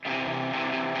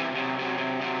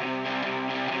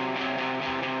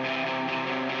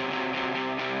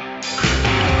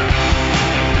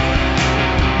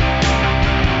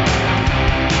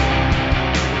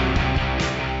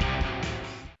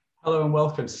and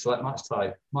welcome to Select Match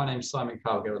Time. My name's Simon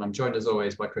Cargill and I'm joined as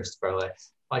always by Christopher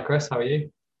Ellis. Hi Chris, how are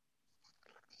you?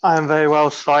 I am very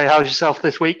well, Si. How's yourself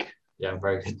this week? Yeah, I'm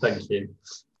very good, thank you.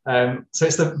 So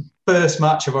it's the first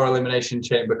match of our Elimination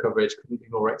Chamber coverage. Couldn't be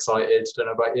more excited. Don't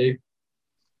know about you.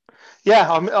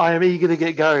 Yeah, I am eager to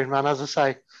get going, man. As I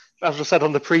said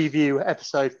on the preview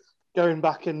episode, going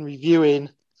back and reviewing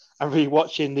and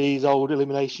rewatching these old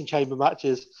Elimination Chamber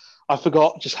matches, I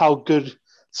forgot just how good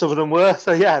some of them were.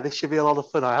 So yeah, this should be a lot of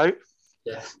fun, I hope.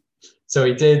 Yeah. So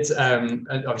we did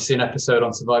obviously an episode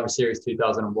on Survivor Series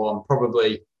 2001.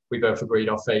 Probably we both agreed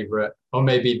our favourite, or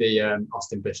maybe the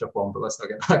Austin Bishop one, but let's not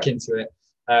get back into it.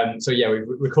 So yeah, we've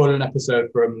recorded an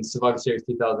episode from Survivor Series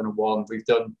 2001. We've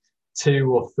done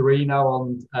 2 or 3 now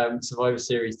on Survivor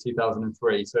Series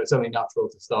 2003. So it's only natural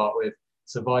to start with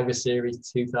Survivor Series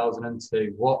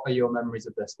 2002. What are your memories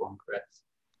of this one, Chris?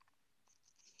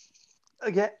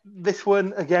 Again, this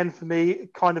one again for me,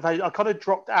 I kind of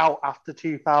dropped out after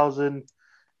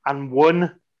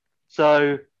 2001.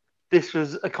 So this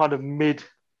was a kind of mid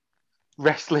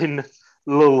wrestling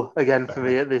lull again for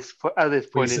me at this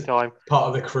point in time. Part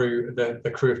of the crew,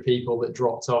 the crew of people that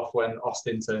dropped off when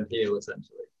Austin turned heel,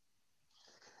 essentially.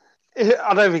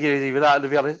 I don't think it was even that, to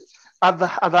be honest. At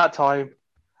that time,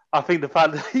 I think the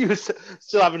fact that he was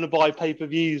still having to buy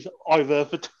pay-per-views either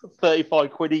for 35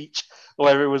 quid each, or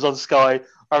whether it was on Sky, or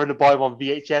having to buy them on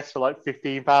VHS for like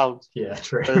 £15. Yeah,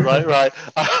 true. I was like, right.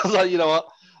 I was like, you know what?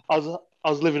 I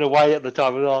was living away at the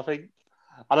time, and I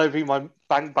don't think my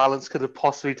bank balance could have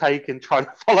possibly taken trying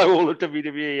to follow all of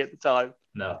WWE at the time.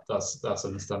 No, that's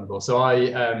understandable. So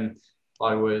I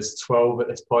was 12 at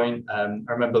this point. I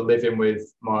remember living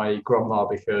with my grandma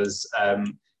because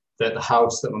the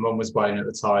house that my mum was buying at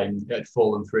the time had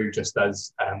fallen through just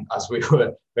as we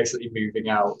were basically moving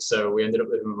out. So we ended up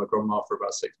living with my grandma for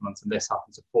about 6 months, and this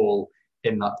happened to fall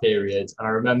in that period. And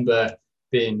I remember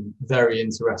being very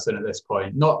interested at this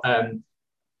point.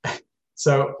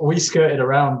 So we skirted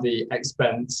around the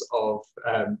expense of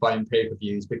buying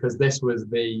pay-per-views because this was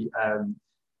the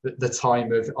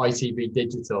time of ITV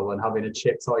Digital and having a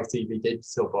chipped ITV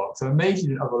Digital box. So amazing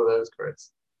you didn't have one of those,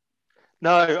 Chris.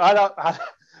 No,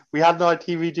 we had an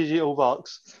ITV Digital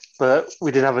box, but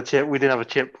we didn't have a chip. We didn't have a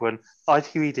chipped one.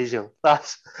 ITV Digital.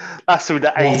 That's something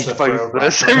that aged both of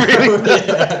us.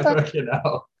 It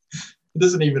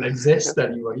doesn't even exist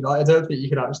anymore. I don't think you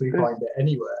can actually find it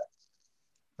anywhere.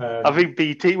 I think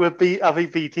BT were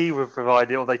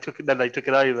providing it, or they took it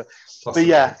over.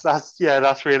 Possibly. But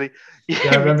that's really.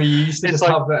 Yeah, I remember you used to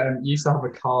have a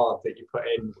card that you put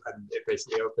in, and it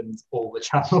basically opens all the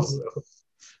channels.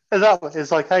 Exactly.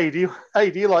 It's like, do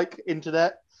you like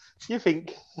internet? Do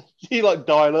you like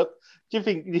dial up? Do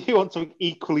you want something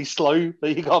equally slow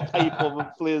that you got to pay for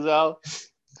monthly as well?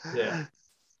 Yeah,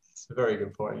 it's a very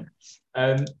good point.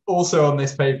 Also on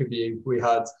this pay-per-view, we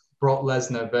had Brock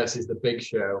Lesnar versus The Big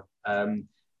Show.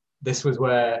 This was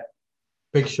where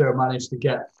Big Show managed to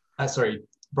get...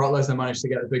 Brock Lesnar managed to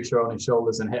get The Big Show on his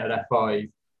shoulders and hit an F5,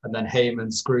 and then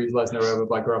Heyman screws Lesnar over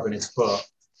by grabbing his foot.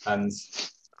 And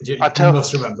you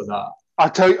must remember that. I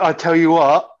tell you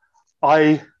what,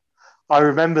 I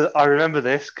remember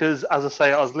this because, as I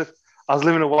say, I was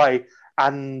living away,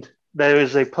 and there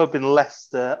is a pub in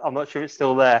Leicester. I'm not sure it's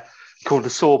still there, called the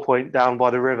Saw Point down by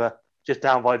the river, just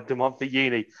down by De Montfort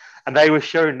Uni, and they were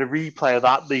showing the replay of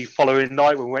that the following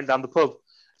night when we went down the pub.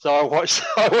 So I watched.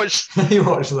 You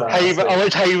watched that? I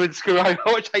watched Heyman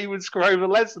screw over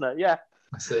Lesnar. Yeah.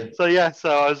 I see. So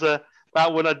I was that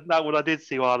one I did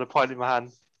see while I had a pint in my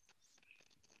hand.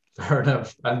 Fair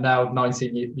enough. And now,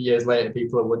 19 years later,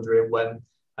 people are wondering when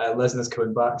Lesnar's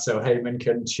coming back, so Heyman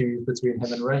can choose between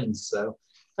him and Reigns. So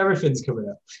everything's coming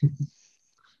up.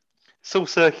 It's all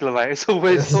circular, mate. It's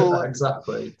always all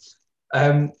exactly.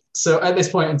 So at this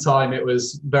point in time, it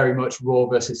was very much Raw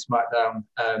versus SmackDown.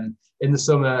 In the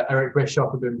summer, Eric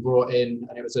Bischoff had been brought in,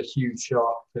 and it was a huge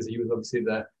shock because he was obviously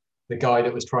the guy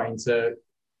that was trying to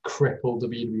cripple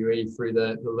WWE through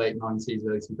the late 90s,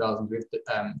 early 2000s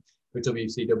with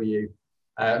WCW.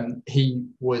 He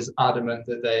was adamant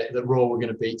that Raw were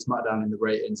going to beat SmackDown in the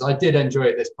ratings. I did enjoy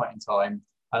it at this point in time,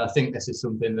 and I think this is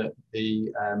something that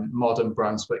the modern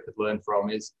brand split could learn from,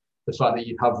 is the fact that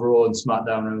you have Raw and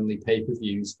SmackDown only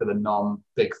pay-per-views for the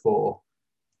non-Big Four.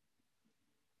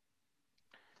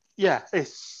 Yeah, it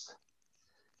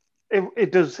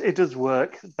does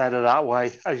work better that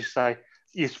way, as you say.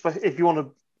 If you want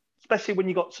to, especially when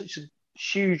you got such a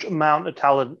huge amount of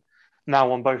talent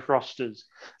now on both rosters,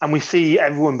 and we see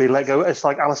everyone being let go. It's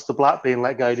like Aleister Black being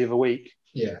let go the other week.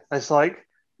 Yeah, it's like,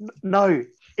 no.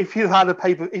 If you had a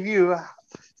paper, if you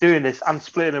doing this and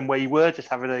splitting them where you were just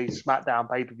having a SmackDown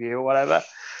pay-per-view or whatever,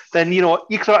 then you know what,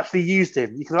 you could have actually used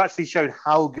him. You could have actually shown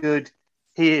how good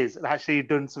he is and actually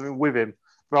done something with him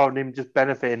rather than him just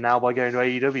benefiting now by going to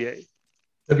AEW.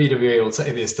 WWE will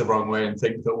take this the wrong way and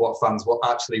think that what fans will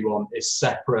actually want is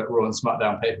separate Raw and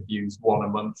SmackDown pay-per-views, one a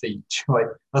month each. Like,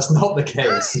 that's not the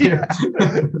case.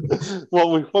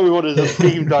 What we want is a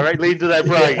theme directly into their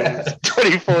brains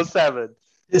 24/7.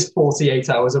 It's 48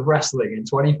 hours of wrestling in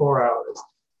 24 hours.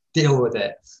 Deal with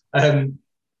it.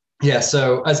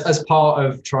 So as part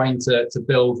of trying to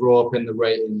build Raw up in the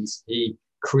ratings, he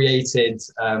created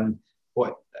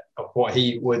what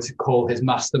he would call his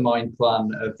mastermind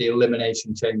plan of the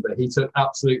Elimination Chamber. He took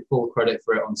absolute full credit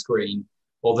for it on screen,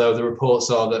 although the reports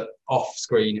are that off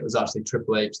screen it was actually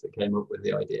Triple H that came up with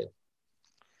the idea.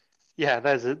 Yeah,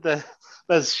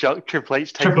 there's shock. Triple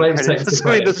H taking Triple H credit takes the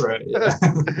credit for it. Yeah.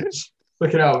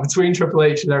 Look it out, between Triple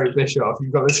H and Eric Bischoff,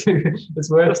 you've got the two.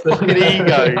 It's worse than fucking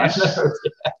egos.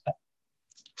 Yeah.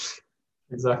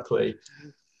 Exactly.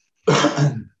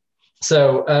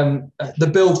 So the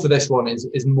build for this one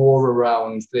is more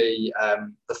around the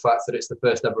fact that it's the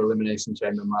first ever Elimination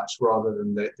Chamber match rather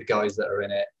than the guys that are in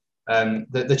it.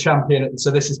 The champion, so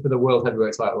this is for the World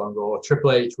Heavyweight title on Raw.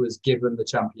 Triple H was given the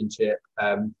championship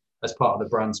as part of the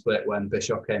brand split when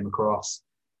Bischoff came across.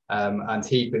 And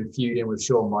he'd been feuding with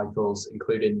Shawn Michaels,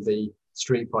 including the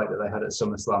street fight that they had at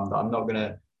SummerSlam that I'm not going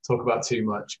to talk about too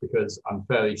much because I'm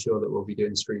fairly sure that we'll be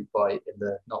doing street fight in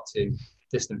the not too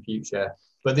distant future.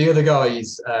 But the other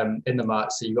guys in the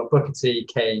match, so you've got Booker T,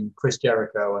 Kane, Chris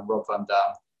Jericho, and Rob Van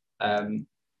Dam.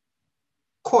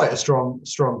 Quite a strong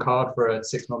card for a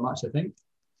 6-man match, I think.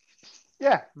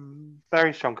 Yeah,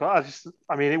 very strong card.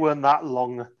 I mean, it wasn't that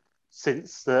long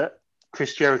since that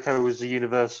Chris Jericho was the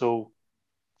Universal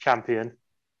Champion.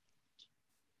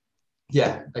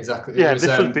 Yeah, exactly. Yeah,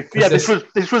 this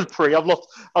was pre. I've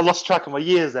lost track of my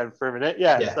years then for a minute.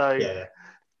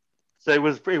 So it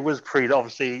was pre.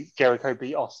 Obviously, Jericho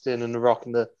beat Austin and The Rock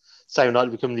in the same night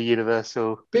to become the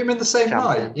Universal. Beat him in the same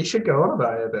champion. night. You should go on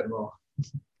about it a bit more.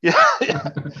 Yeah.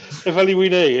 If only we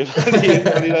knew.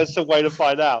 If only there's some way to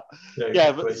find out. Yeah,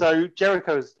 exactly. But so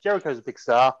Jericho's a big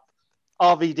star.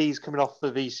 RVD's coming off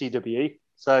the VCW,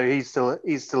 so he's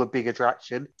still a big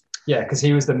attraction. Yeah, because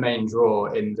he was the main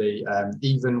draw in the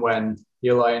even when the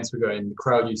Alliance were going, the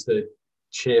crowd used to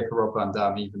cheer for Rob Van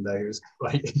Dam, even though he was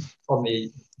like on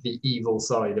the evil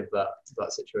side of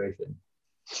that situation.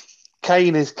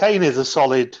 Kane is a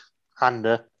solid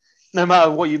hander. No matter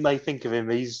what you may think of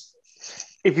him,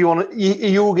 if you want,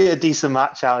 you will get a decent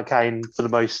match out of Kane for the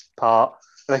most part.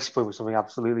 Unless you put with something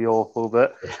absolutely awful,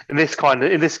 but in this kind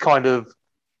of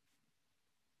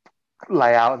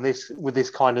layout and with this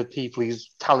kind of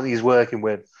talent he's working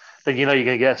with, then you know you're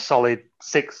going to get a solid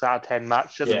 6 out of 10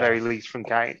 match at the very least from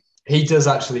Kane. He does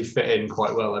actually fit in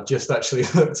quite well. I've just actually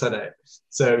looked at it.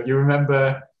 So you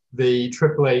remember the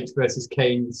Triple H versus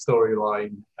Kane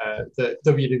storyline that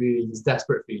WWE is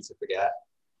desperate for you to forget.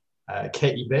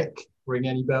 Katie Vick, ring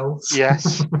any bells?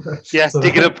 Yes. Yes, so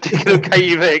digging up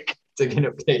Katie Vick. Digging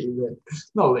up Katie Vick.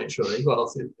 Not literally,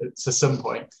 well, to some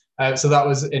point. So that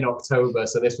was in October.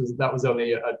 So that was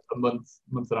only a month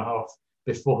and a half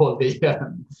before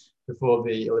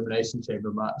the Elimination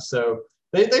Chamber match. So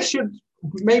they should,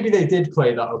 maybe they did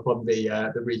play that up on the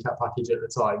recap package at the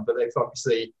time, but they've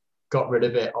obviously got rid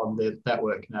of it on the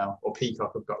network now, or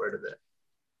Peacock have got rid of it.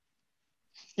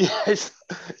 Yeah,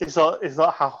 it's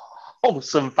not how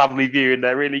wholesome family viewing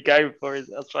they're really going for, is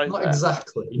it? Not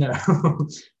exactly, no.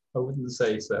 I wouldn't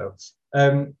say so.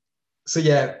 So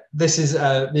yeah, this is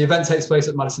the event takes place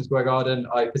at Madison Square Garden.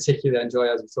 I particularly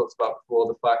enjoy, as we talked about before,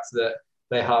 the fact that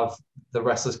they have the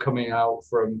wrestlers coming out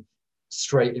from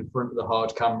straight in front of the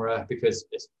hard camera because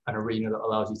it's an arena that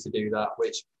allows you to do that,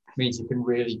 which means you can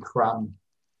really cram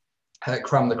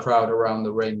the crowd around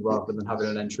the ring rather than having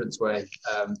an entranceway.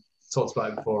 Talked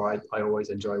about it before. I always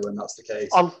enjoy when that's the case.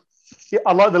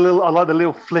 I like the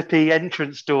little flippy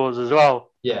entrance doors as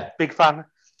well. Yeah, big fan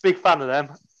of them.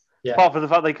 Yeah. Apart from the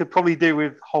fact they could probably do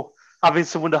with having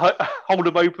someone to hold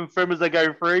them open for them as they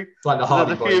go through. Like the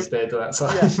Hardy Boys did that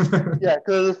time. Yeah,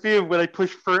 because there's a few where they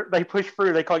push through, they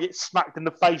can't get smacked in the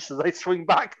face as they swing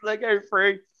back as they go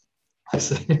through. I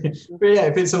see. But yeah,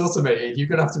 if it's automated, you're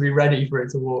going to have to be ready for it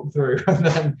to walk through. And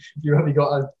then you only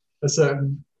got a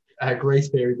certain grace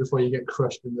period before you get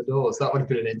crushed in the doors. That would have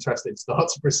been an interesting start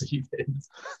to proceedings.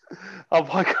 Oh,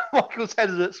 Michael's head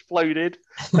has exploded.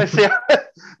 Let's see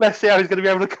how he's going to be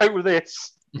able to cope with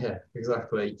this. Yeah,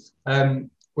 exactly.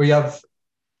 We have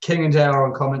King and JR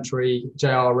on commentary.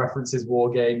 JR references War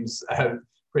Games.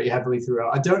 pretty heavily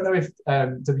throughout. I don't know if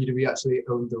WWE actually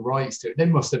owned the rights to it. They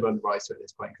must have owned the rights to it at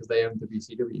this point because they owned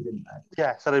WCW, didn't they?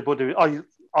 Yeah, so they bought it.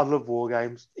 I love War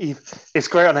Games. It's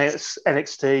great on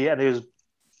NXT, and it was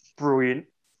brilliant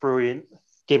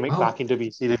gimmick back in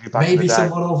WCW back in the day. Maybe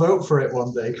someone will vote for it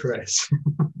one day, Chris.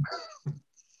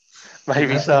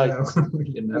 Maybe so.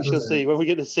 We shall see. When we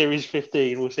get to Series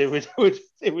 15, we'll see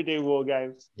if we do War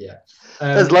Games. Yeah.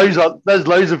 There's loads of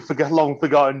long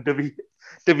forgotten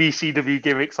WCW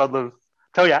gimmicks on them.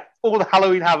 Tell you, all the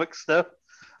Halloween Havoc stuff,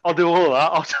 I'll do all of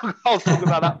that. I'll talk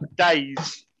about that for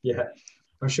days. Yeah.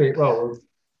 I'm sure. Well,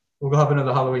 we'll have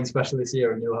another Halloween special this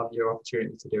year and you'll have your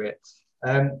opportunity to do it.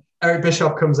 Eric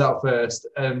Bischoff comes out first.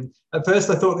 At first,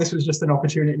 I thought this was just an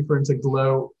opportunity for him to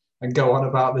gloat and go on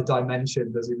about the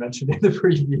dimensions, as we mentioned in the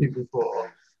preview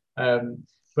before.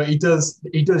 But he does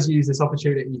use this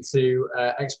opportunity to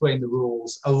explain the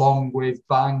rules, along with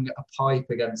bang a pipe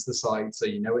against the side so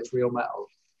you know it's real metal.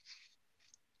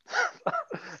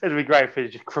 It'd be great if it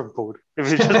just crumpled.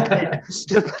 If it was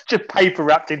just paper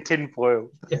wrapped in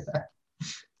tinfoil. Yeah,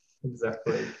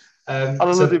 exactly. I'd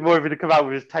love it more if he'd come out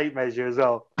with his tape measure as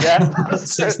well. Yeah,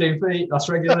 16 feet. That's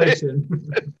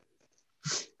regulation.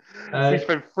 We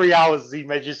spent 3 hours as he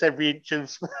measures every inch of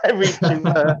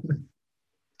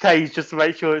cage just to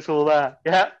make sure it's all there.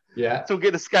 Yeah. So we'll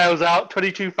get the scales out.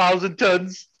 22,000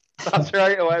 tons. That's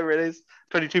right, or whatever it is.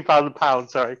 22,000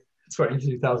 pounds. Sorry.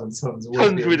 22,000 tons.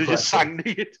 Tons would have just sank.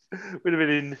 Would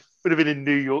have been in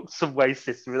New York subway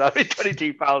system without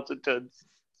 22,000 tons.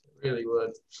 It really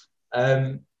would.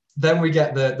 Then we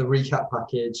get the recap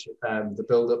package, the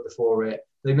build up before it.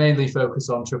 They mainly focus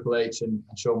on Triple H and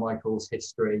Shawn Michaels'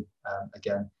 history.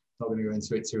 Again, not going to go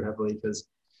into it too heavily because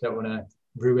I don't want to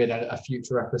ruin a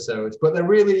future episode. But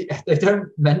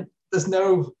there's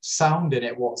no sound in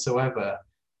it whatsoever,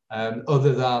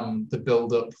 other than the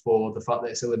build up for the fact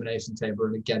that it's Elimination Chamber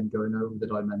and again going over the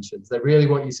dimensions. They really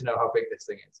want you to know how big this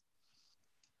thing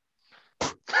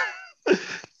is.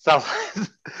 So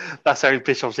that's Eric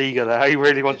Bischoff's ego there. He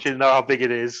really wants you to know how big it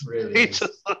is. Really is.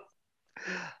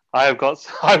 I've got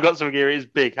some gear. It's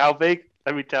big. How big?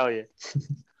 Let me tell you.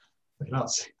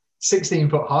 16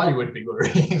 foot high would be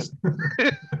worrying.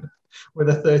 With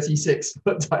a 36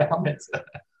 foot diameter.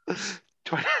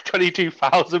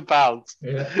 22,000 pounds.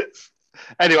 Yeah.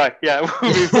 Anyway, yeah.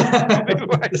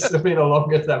 This has been the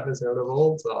longest episode of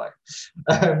all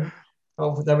time.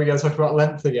 There we go, talking about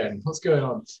length again. What's going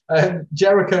on?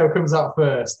 Jericho comes out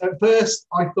first. At first,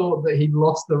 I thought that he'd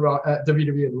lost the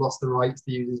WWE had lost the rights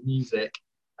to use his music,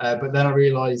 but then I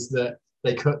realised that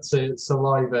they cut to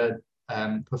Saliva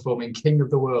performing "King of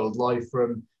the World" live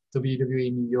from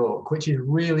WWE New York, which is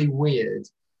really weird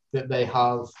that they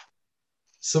have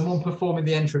someone performing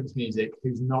the entrance music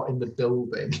who's not in the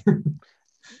building.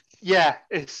 Yeah,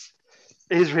 it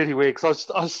is really weird because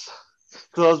I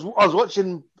was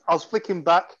watching. I was flicking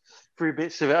back through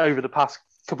bits of it over the past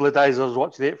couple of days. I was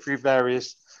watching it through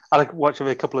I watched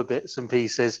a couple of bits and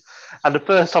pieces. And the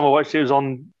first time I watched it was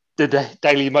on the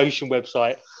Daily Motion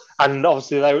website. And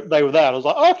obviously they were there. And I was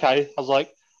like, oh, okay. I was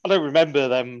like, I don't remember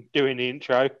them doing the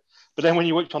intro. But then when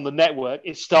you watch on the network,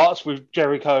 it starts with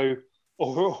Jericho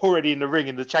already in the ring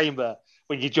in the chamber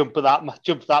when you jump at that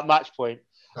match point.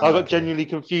 Oh, I got genuinely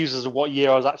confused as to what year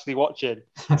I was actually watching.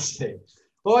 I see.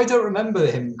 Well, I don't remember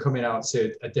him coming out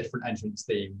to a different entrance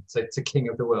theme, to King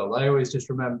of the World. I always just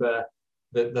remember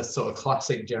the sort of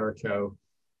classic Jericho.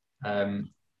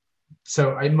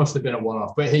 So it must have been a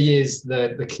one-off. But he is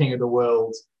the King of the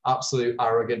World, absolute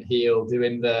arrogant heel,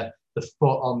 doing the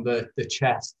foot on the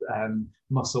chest,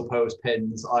 muscle pose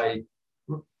pins. I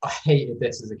hated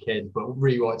this as a kid, but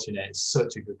rewatching it, it's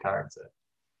such a good character.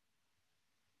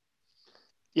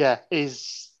 Yeah,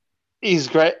 he's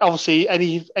great. Obviously,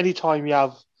 any time you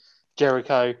have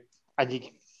Jericho and you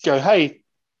go, "Hey,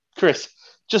 Chris,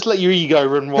 just let your ego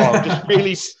run wild. Just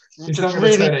really, he's not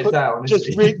going to turn it down.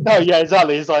 No, yeah,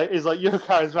 exactly. It's like you're a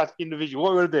charismatic individual. What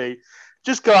are you going to do?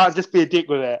 Just go out and just be a dick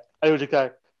with it." And he would just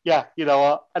go, "Yeah, you know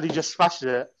what?" And he just smashes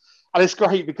it. And it's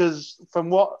great because from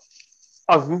what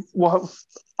I've ever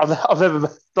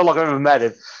not like I've ever met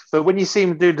him, but when you see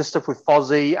him doing the stuff with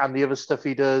Fozzy and the other stuff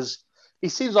he does. He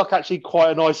seems like actually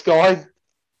quite a nice guy.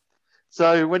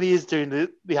 So when he is doing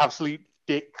the absolute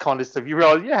dick kind of stuff, you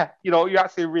realise, yeah, you know, you're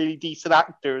actually a really decent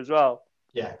actor as well.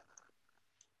 Yeah.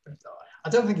 I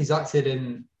don't think he's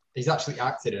actually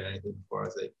acted in anything before,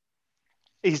 has he?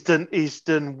 He's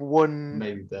done one.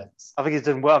 Maybe bits. I think he's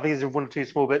done one or two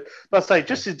small bits. But I'd say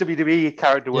just his WWE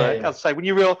character work. Yeah. I'd say when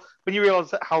you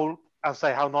realise how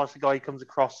nice a guy he comes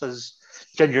across as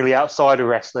generally outside of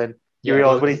wrestling. You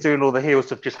realise when he's doing all the heel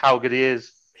stuff, just how good he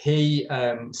is. he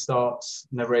starts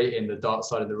narrating the Dark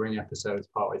Side of the Ring episodes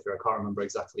partway through. I can't remember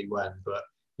exactly when, but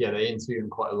yeah, they interview him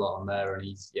quite a lot on there, and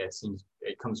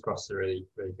it comes across as a really,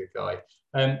 really good guy.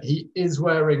 He is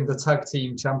wearing the tag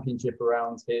team championship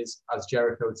around his, as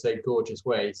Jericho would say, gorgeous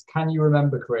waist. Can you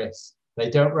remember, Chris? They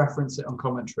don't reference it on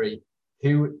commentary.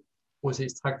 Who was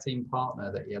his tag team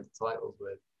partner that he had the titles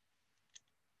with?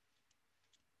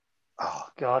 Oh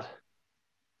God.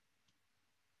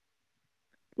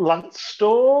 Lance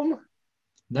Storm?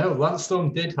 No, Lance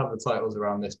Storm did have the titles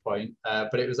around this point,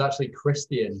 but it was actually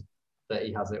Christian that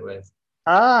he has it with.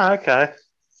 Ah, okay.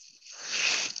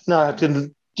 No, I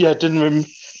didn't. Yeah, did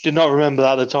not remember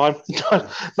that at the time.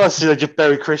 Nice to just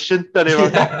bury Christian. Don't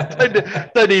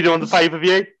need him on the pay per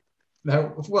view.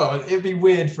 No, well, it'd be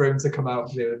weird for him to come out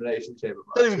for the Elimination Chamber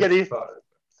match. Don't even get him.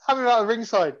 Have him out of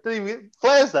ringside. Don't even.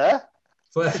 Flair's there.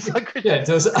 Yeah,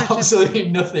 does absolutely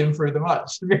nothing through the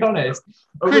match, to be honest.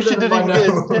 Christian didn't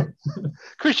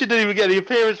even get the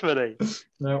appearance money.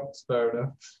 No, it's fair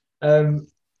enough.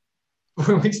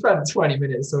 We spent 20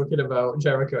 minutes talking about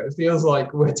Jericho. It feels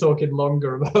like we're talking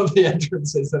longer about the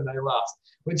entrances than they last,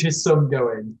 which is some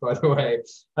going, by the way.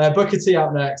 Booker T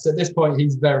out next. At this point,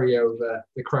 he's very over.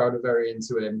 The crowd are very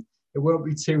into him. It won't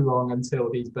be too long until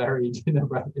he's buried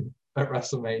at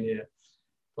WrestleMania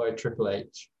by Triple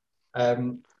H.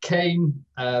 Kane,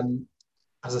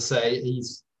 as I say,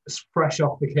 he's fresh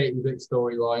off the Katie Vick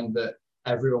storyline that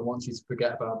everyone wants you to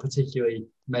forget about, particularly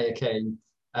Maya Kane.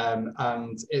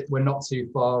 And we're not too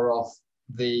far off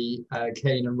the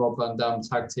Kane and Rob Van Dam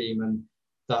tag team, and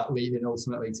that leading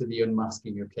ultimately to the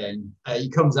unmasking of Kane. He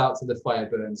comes out to the Fire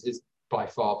Burns. It's by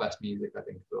far best music, I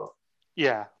think.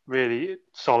 Yeah, really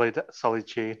solid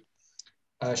tune.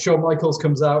 Shawn Michaels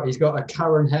comes out. He's got a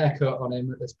Karen haircut on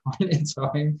him at this point in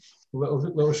time.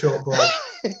 Little short bob.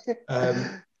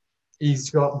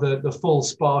 He's got the full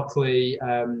sparkly,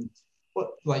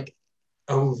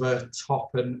 over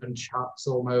top and chaps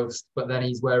almost, but then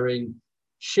he's wearing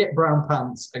shit brown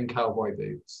pants and cowboy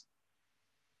boots.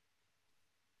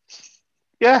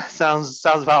 Yeah, sounds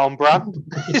about on brand.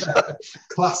 Yeah,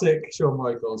 classic Shawn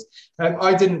Michaels.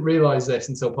 I didn't realise this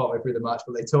until partway through the match,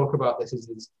 but they talk about this as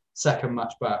his second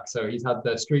match back. So he's had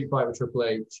the street fight with Triple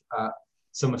H at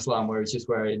SummerSlam where he's just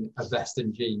wearing a vest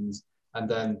and jeans, and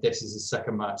then this is his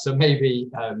second match. So maybe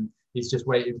he's just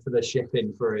waiting for the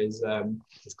shipping for his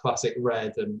classic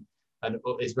red and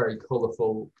his very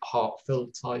colourful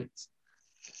heart-filled tights.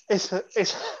 It's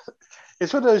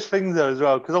one of those things though as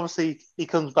well, because obviously he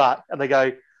comes back and they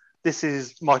go, "This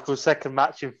is Michael's second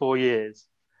match in 4 years,"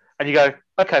 and you go,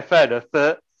 "Okay, fair enough."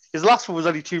 But his last one was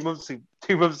only 2 months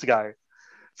ago.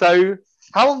 So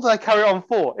how long do they carry on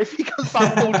for? If he comes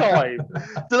back full time,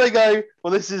 do they go,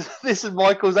 "Well, this is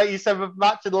Michael's 87th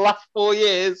match in the last 4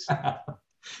 years"?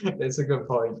 It's a good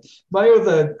point. My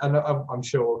other, and I'm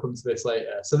sure we'll come to this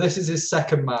later. So this is his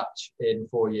second match in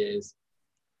 4 years.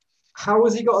 How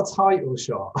has he got a title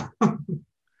shot?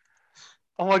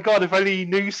 Oh my God, if only he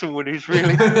knew someone who's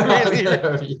really, really...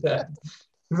 Yeah.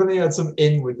 If only he had some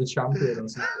in with the champion or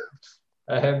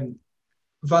something.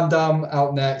 Van Dam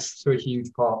out next to a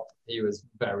huge pop. He was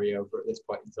very over at this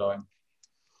point in time.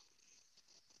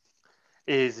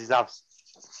 It's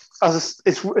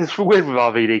weird with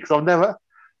RVD because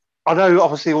I know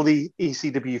obviously all the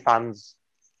ECW fans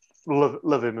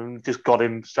love him and just got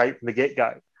him straight from the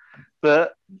get-go.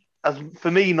 But for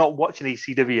me, not watching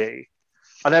ECW,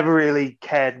 I never really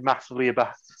cared massively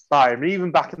about him. And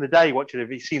even back in the day, watching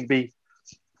him, he seemed to be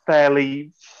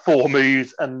fairly 4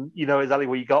 moves, and you know exactly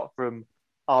what you got from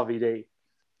RVD.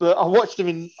 But I watched him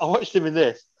in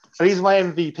this, and he's my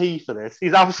MVP for this.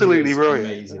 He's absolutely brilliant.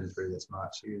 Amazing through this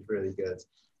match. He was really good.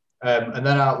 And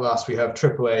then out last, we have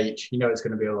Triple H. You know it's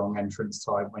going to be a long entrance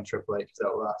time when Triple H is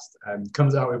out last.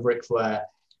 Comes out with Ric Flair.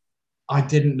 I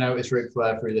didn't notice Ric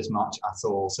Flair through this match at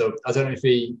all. So I don't know if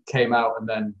he came out and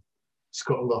then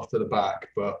scuttled off to the back.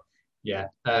 But yeah.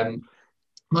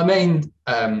 My main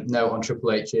note on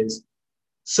Triple H is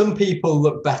some people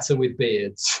look better with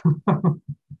beards.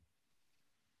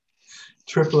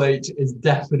 Triple H is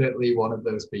definitely one of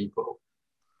those people.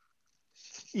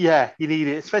 Yeah, you need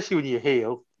it, especially when you're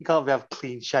heel. You can't have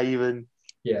clean shaven.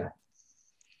 Yeah.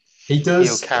 He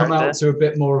does come out to a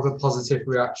bit more of a positive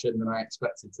reaction than I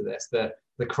expected to this. The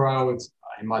crowd,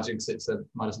 I imagine, because it's a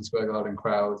Madison Square Garden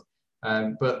crowd,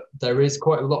 but there is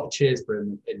quite a lot of cheers for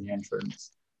him in the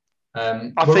entrance.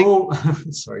 Sorry, go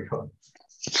on.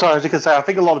 Sorry, I was going to say, I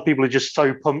think a lot of people are just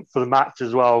so pumped for the match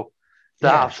as well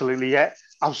that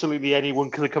absolutely anyone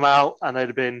could have come out and they'd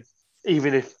have been,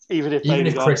 even if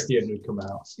Christian would come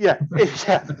out. Yeah.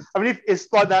 I mean,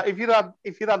 it's like that. If you'd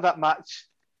had that match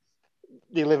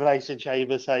the Elimination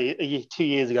Chamber, say 2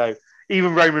 years ago,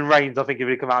 even Roman Reigns, I think if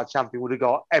he'd come out champion,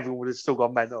 everyone would have still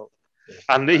gone mental.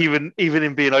 And even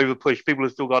in being over pushed, people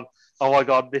have still gone, oh my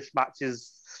God, this match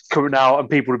is coming out, and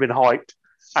people have been hyped.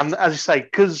 And as you say,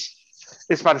 because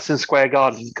it's Madison Square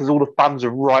Garden, because all the fans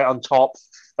are right on top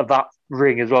of that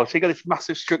ring as well. So you got this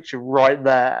massive structure right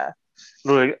there.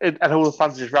 And all the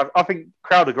fans just I think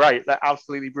crowd are great. They're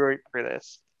absolutely brilliant for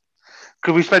this.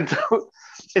 Because we spent,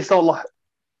 it's not like,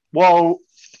 while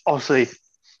obviously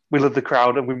we love the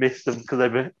crowd and we miss them because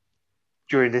they've been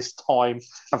during this time,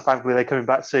 and thankfully they're coming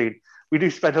back soon. We do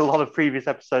spend a lot of previous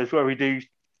episodes where we do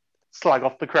slag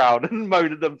off the crowd and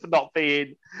moan at them for not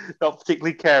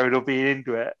particularly caring or being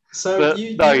into it. So but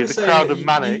the crowd are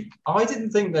manic. I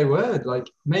didn't think they were. Like,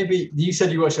 maybe you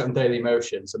said you watched it on Daily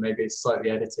Motion, so maybe it's slightly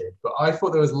edited. But I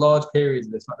thought there was large periods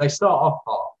of this. They start off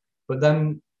hot, but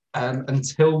then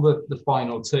until the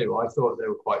final two, I thought they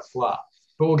were quite flat.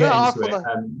 But we'll get into it.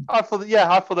 I thought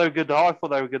they were good. I thought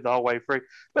they were good the whole way through.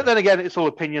 But then again, it's all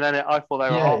opinion, isn't it? I thought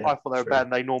they were better than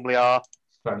they normally are.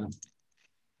 Fair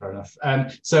enough.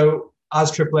 So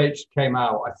as Triple H came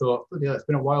out, I thought, it's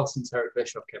been a while since Eric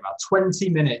Bischoff came out. 20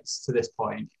 minutes to this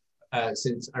point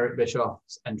since Eric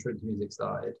Bischoff's entrance music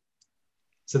started.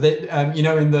 So that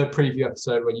in the preview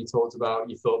episode when you talked about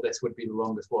you thought this would be the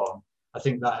longest one, I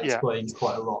think that explains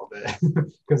quite a lot of it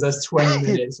because there's 20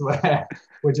 minutes where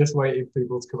we're just waiting for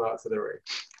people to come out to the ring.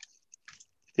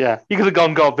 Yeah, you could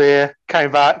have got a beer,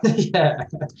 came back. Yeah,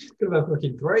 could have been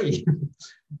fucking great.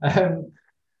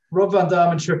 Rob Van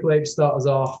Dam and Triple H start us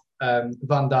off.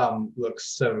 Van Dam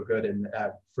looks so good in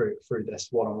through this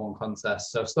one-on-one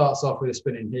contest. So starts off with a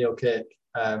spinning heel kick.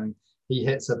 He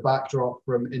hits a backdrop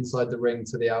from inside the ring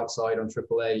to the outside on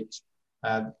Triple H.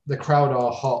 The crowd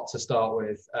are hot to start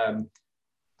with. And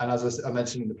as I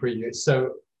mentioned in the preview,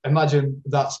 so imagine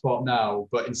that spot now,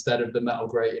 but instead of the metal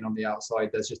grating on the outside,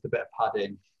 there's just a bit of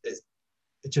padding. It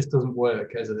just doesn't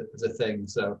work as a thing.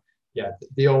 So yeah,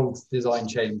 the old design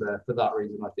chamber for that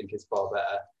reason, I think, is far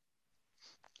better.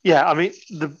 Yeah, I mean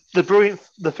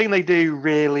the thing they do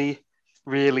really,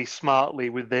 really smartly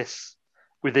with this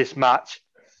match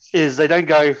is they don't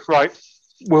go right.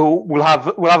 We'll have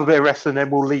a bit of wrestling, then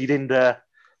we'll lead into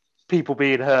people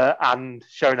being hurt and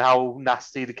showing how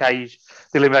nasty the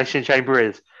Elimination Chamber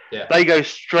is. Yeah. They go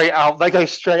straight out.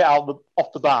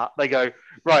 Off the bat. They go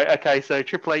right. Okay, so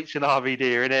Triple H and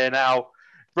RVD are in here now.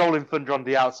 Rolling Thunder on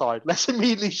the outside. Let's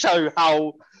immediately show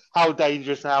how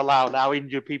dangerous and how loud and how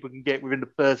injured people can get within the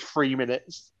first 3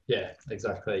 minutes. Yeah,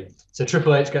 exactly. So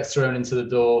Triple H gets thrown into the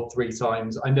door 3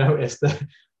 times. I noticed that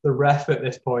the ref at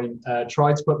this point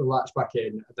tried to put the latch back in,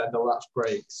 and then the latch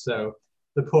breaks. So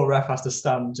the poor ref has to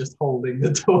stand just holding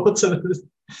the door to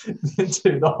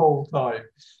the whole time.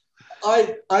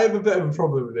 I have a bit of a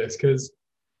problem with this because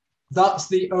that's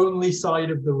the only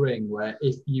side of the ring where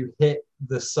if you hit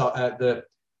the side of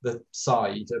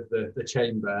the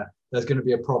chamber, there's going to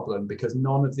be a problem because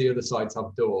none of the other sides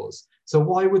have doors. So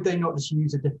why would they not just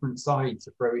use a different side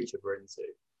to throw each other into?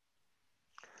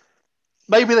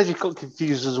 Maybe they just got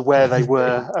confused as where they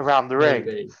were around the ring.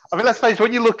 Maybe. I mean, let's face it,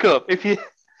 when you look up,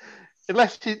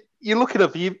 unless you look it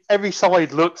up, every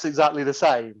side looks exactly the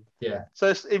same. Yeah.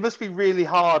 So it must be really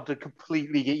hard to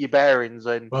completely get your bearings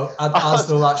in. Well, as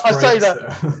the latch breaks, I say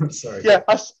that. Sorry. Yeah,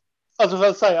 I was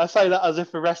about to say, I say that as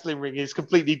if a wrestling ring is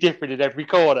completely different in every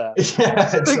corner.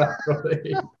 Yeah,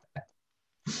 exactly.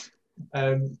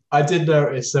 I did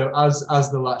notice, so as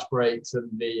the latch breaks and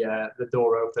the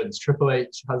door opens, Triple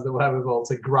H has the wherewithal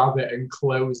to grab it and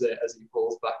close it as he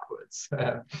falls backwards,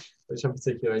 which I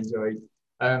particularly enjoyed.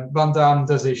 Van Dam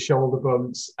does his shoulder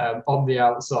bumps on the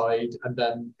outside, and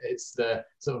then it's the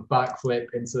sort of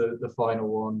backflip into the final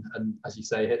one. And as you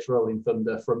say, hits Rolling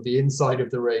Thunder from the inside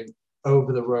of the ring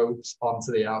over the ropes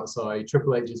onto the outside.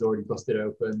 Triple H is already busted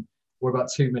open. We're about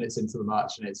 2 minutes into the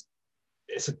match, and it's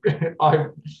I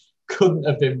couldn't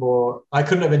have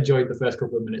enjoyed the first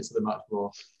couple of minutes of the match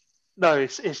more. No,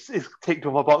 it's ticked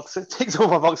off my box. It ticks off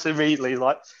my box immediately.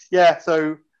 Like, yeah,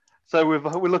 so we're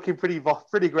looking pretty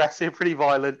aggressive, pretty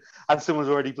violent, and someone's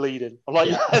already bleeding. I'm like,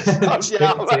 yes,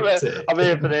 I'm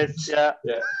here for this. Yeah,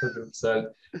 100%.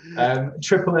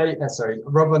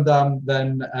 Rob Van Dam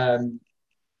then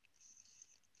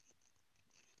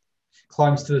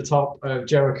climbs to the top of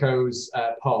Jericho's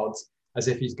pod as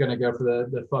if he's going to go for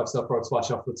the 5-star frog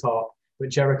splash off the top, but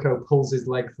Jericho pulls his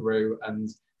leg through, and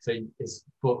so his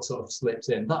foot sort of slips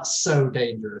in. That's so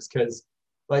dangerous because,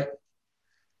 like,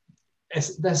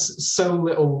 there's so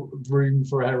little room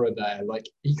for error there. Like,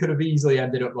 he could have easily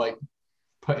ended up like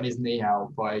putting his knee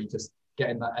out by just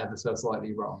getting that ever so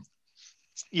slightly wrong.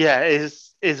 Yeah, it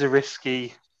is a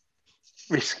risky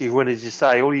one, as you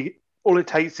say. all it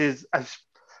takes is, as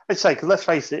I say, because let's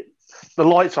face it, the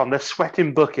lights on, they're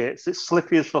sweating buckets. It's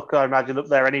slippy as fuck, I imagine, up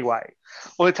there anyway.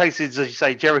 All it takes is, as you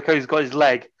say, Jericho's got his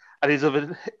leg and his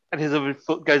other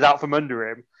foot goes out from under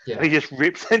him, and he just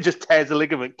rips and just tears the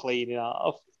ligament clean in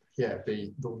half. Yeah, it'd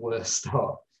be the worst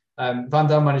start. Van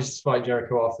Dam manages to fight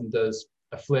Jericho off and does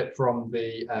a flip from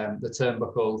the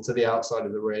turnbuckle to the outside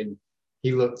of the ring.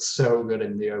 He looked so good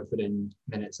in the opening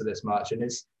minutes of this match, and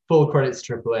it's full credit to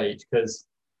Triple H because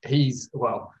he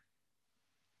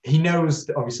knows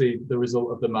obviously the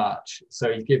result of the match,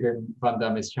 so he's given Van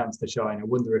Dam his chance to shine. I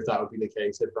wonder if that would be the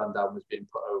case if Van Dam was being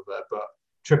put over, but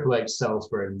Triple H sells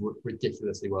for him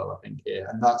ridiculously well, I think, here,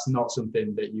 and that's not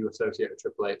something that you associate with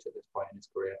Triple H at this point in his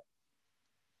career.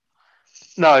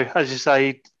 No, as you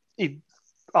say,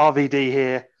 RVD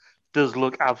here does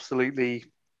look absolutely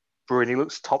brilliant. He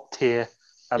looks top tier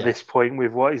at this point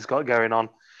with what he's got going on.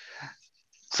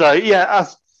 So, yeah,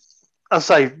 as I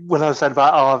say, when I was saying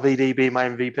about RVD being my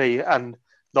MVP and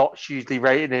not hugely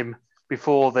rating him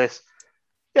before this,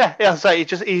 as I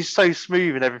say, he's so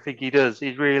smooth in everything he does.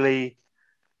 He's really,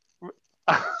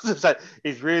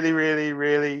 he's really, really,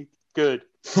 really good.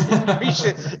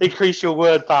 Increase your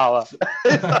word power.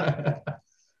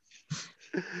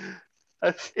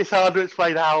 It's hard to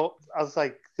explain how, I was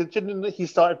like, considering that he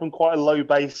started from quite a low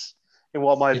base in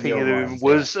what my opinion of him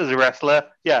was as a wrestler.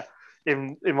 Yeah,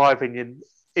 in my opinion,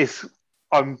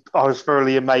 I was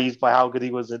thoroughly amazed by how good he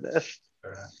was in this.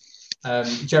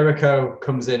 Jericho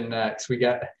comes in next. We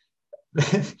get.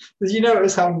 Did you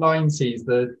notice how 90s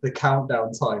the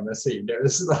countdown timer seemed? It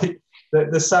was like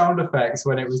the sound effects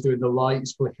when it was doing the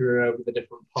lights flickering over the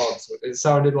different pods. It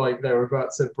sounded like they were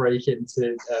about to break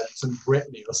into some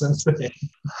Britney or something.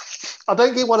 I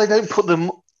don't get why they don't put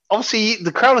them. Obviously,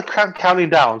 the crowd are counting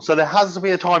down, so there has to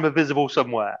be a timer visible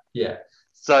somewhere. Yeah.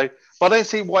 So, but I don't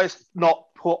see why it's not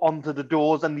put onto the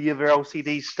doors and the other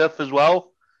LCD stuff as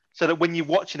well, so that when you're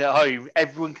watching at home,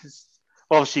 everyone can.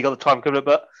 Obviously, you got the time coming up,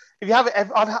 but if you have it,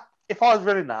 if I was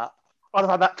running that, I'd have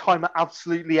had that timer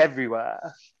absolutely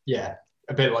everywhere. Yeah,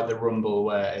 a bit like the Rumble,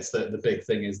 where it's the big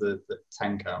thing is the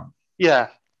 10 count. Yeah.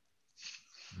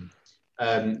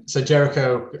 So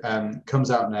Jericho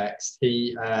comes out next.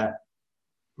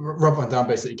 Rob Van Dam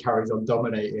basically carries on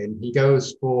dominating. He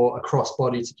goes for a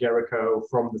crossbody to Jericho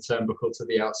from the turnbuckle to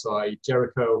the outside.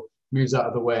 Jericho moves out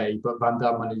of the way, but Van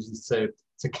Dam manages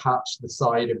to catch the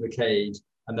side of the cage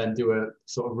and then do a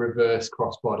sort of reverse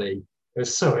crossbody. It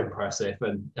was so impressive.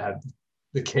 And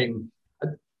the King,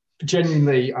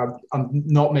 genuinely, I've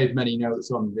not made many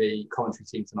notes on the commentary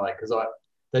team tonight because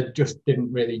they just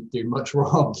didn't really do much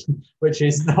wrong, which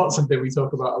is not something we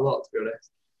talk about a lot, to be honest.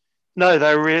 No,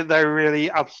 they're really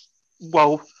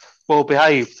well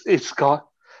behaved.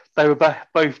 They were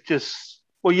both just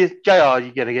JR.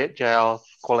 You're gonna get JR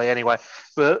quality anyway,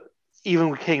 but even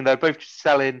with King, they're both just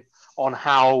selling on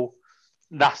how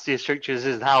nasty structures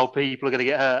is and how people are going to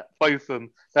get hurt. Both of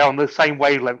them, they're on the same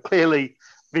wavelength. Clearly,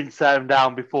 Vince set them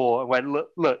down before and went,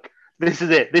 look, this is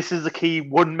it. This is the key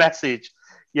one message.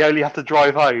 You only have to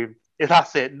drive home. If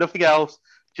that's it, nothing else.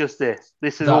 Just this.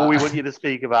 This is all we want you to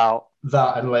speak about.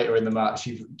 That and later in the match,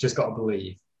 you've just got to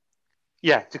believe.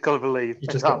 Yeah, just got to believe. You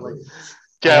just got to believe.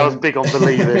 JR's big on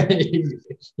believing.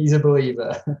 He's a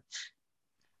believer.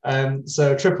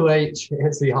 So Triple H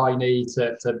hits the high knee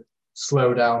to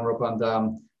slow down Rob Van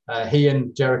Dam. He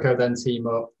and Jericho then team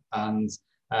up and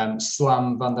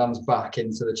slam Van Dam's back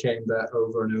into the chamber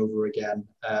over and over again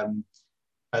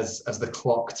as the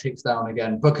clock ticks down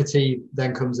again. Booker T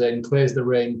then comes in, clears the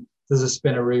ring, does a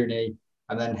spin-a-rooney,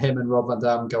 and then him and Rob Van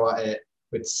Dam go at it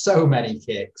with so many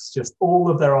kicks. Just all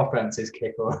of their offense is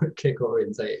kick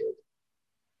orientated.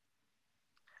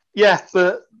 Yeah,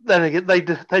 but then again,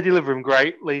 they deliver them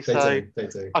greatly. They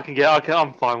do.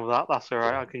 I'm fine with that. That's all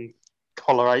right. I can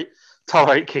tolerate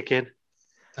kicking.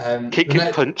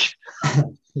 Kick punch.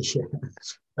 Yeah.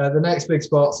 The next big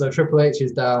spot, so Triple H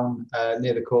is down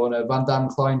near the corner. Van Dam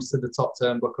climbs to the top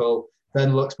turnbuckle,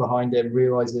 then looks behind him,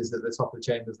 realizes that the top of the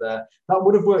chamber's there. That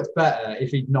would have worked better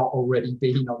if he'd not already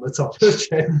been on the top of the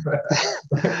chamber.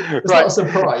 It's not a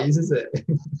surprise, is it?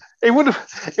 It would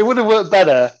have worked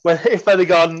better if they'd have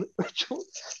gone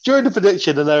during the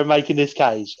prediction and they were making this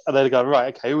cage and they'd have gone,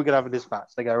 right, okay, we're going to have this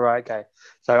match. They go, right, okay.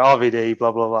 So RVD,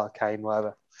 blah, blah, blah, Kane,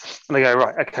 whatever. And they go,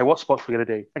 right, okay, what spots we're going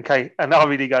to do? And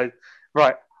RVD goes,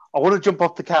 right, I want to jump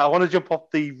off I want to jump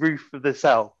off the roof of the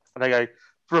cell. And they go,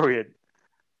 brilliant.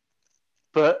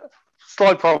 But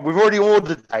slight problem, we've already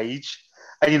ordered the cage,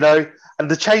 and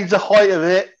to change the height of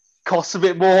it costs a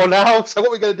bit more now. So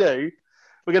what we're going to do,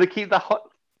 we're going to keep the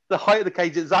height of the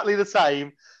cage exactly the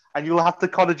same, and you'll have to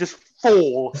kind of just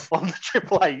fall on the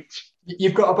Triple H.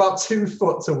 You've got about 2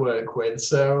 foot to work with,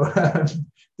 so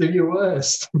do your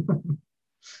worst.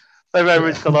 They've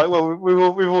just gone like, well,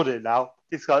 we've ordered it now.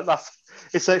 It's like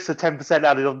it's extra 10%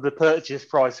 added on the purchase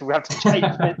price, and we have to change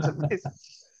it to this.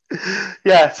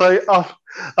 Yeah, so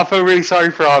I feel really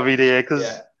sorry for RVD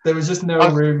because there was just no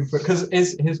room for because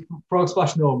his frog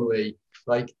splash normally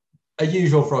like a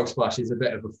usual frog splash is a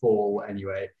bit of a fall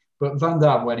anyway, but Van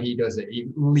Damme when he does it, he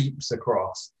leaps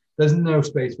across. There's no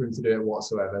space for him to do it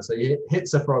whatsoever. So he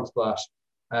hits a frog splash,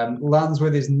 lands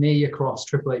with his knee across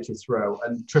Triple H's throat,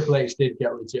 and Triple H did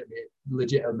get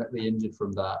legitimately injured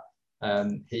from that.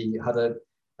 He had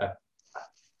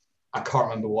I can't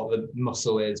remember what the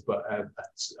muscle is, but a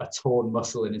torn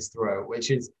muscle in his throat,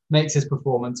 which makes his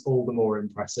performance all the more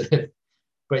impressive.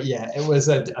 But yeah,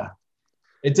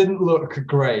 it didn't look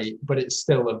great, but it's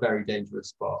still a very dangerous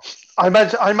spot. I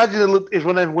imagine it's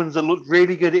one of them ones that looked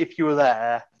really good if you were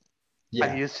there,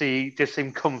 and you see just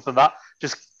him come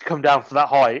down from that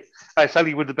height. It's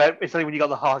only when you got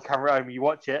the hard camera home and you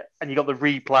watch it, and you got the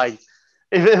replay.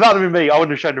 If that had been me, I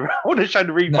wouldn't have shown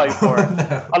the replay for it.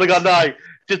 No. I'd have gone, no,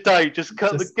 just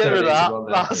get rid of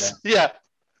that. Yeah.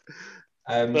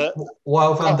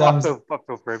 While Van Damme's I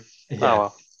feel for him. Yeah.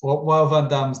 While Van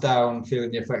Damme's down,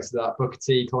 feeling the effects of that, Booker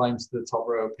T climbs to the top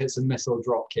rope, hits a missile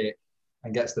drop kick,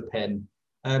 and gets the pin.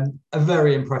 A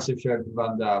very impressive show from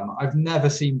Van Damme. I've never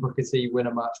seen Booker T win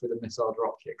a match with a missile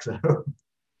drop kick, so.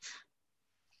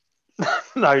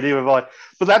 No, neither have I.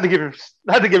 But they had to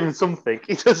give him something.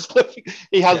 He has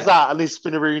that and his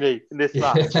spinneroonie in this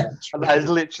match, and that is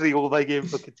literally all they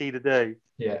give Booker T to do.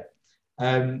 Yeah.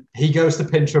 He goes to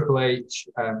pin Triple H,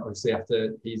 obviously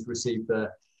after he's received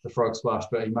the frog splash,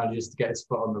 but he manages to get his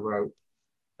foot on the rope.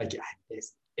 Like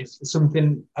it's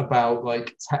something about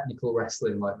like technical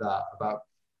wrestling like that, about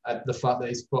the fact that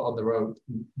his foot on the rope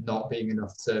not being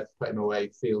enough to put him away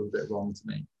feels a bit wrong to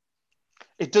me.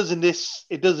 It does in this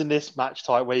match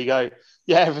type where you go,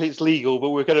 yeah, everything's legal,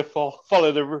 but we're going to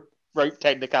follow the rope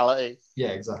technicality. Yeah,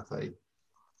 exactly.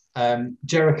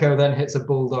 Jericho then hits a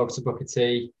bulldog to Booker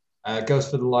T,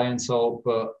 goes for the lion salt,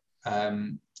 but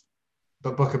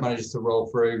Booker manages to roll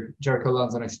through. Jericho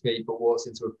lands on his feet, but walks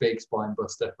into a big spine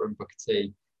buster from Booker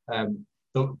T.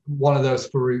 One of those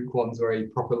Farouk ones where he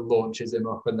properly launches him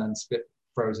up and then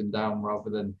throws him down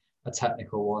rather than a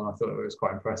technical one. I thought it was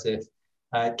quite impressive.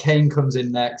 Kane comes in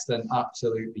next and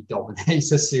absolutely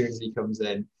dominates as soon as he comes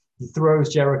in. He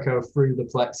throws Jericho through the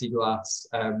plexiglass.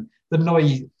 The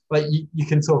noise, like you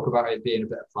can talk about it being a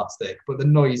bit of plastic, but the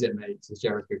noise it makes as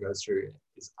Jericho goes through it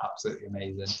is absolutely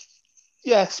amazing.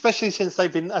 Yeah, especially since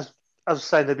they've been, as I was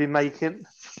saying, they've been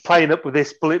playing up with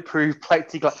this bulletproof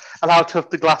plexiglass and how tough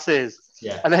the glass is.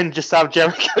 Yeah. And then just have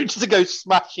Jericho just to go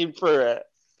smashing through it.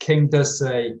 King does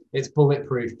say it's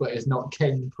bulletproof, but it's not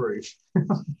King-proof.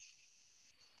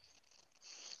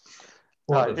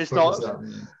 It's not.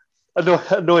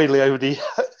 Annoyingly, over the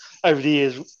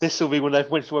years, this will be one of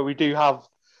those where we do have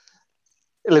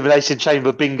Elimination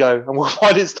Chamber bingo, and we'll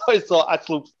find it's not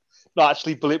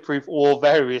actually bulletproof or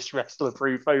various wrestler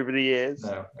proof over the years.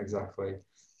 No, exactly.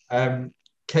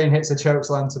 Kane hits a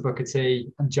chokeslam to Booker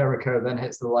T, and Jericho then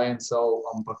hits the Lion Soul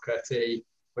on Booker T,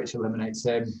 which eliminates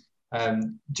him.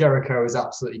 Jericho is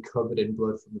absolutely covered in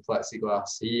blood from the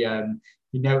plexiglass.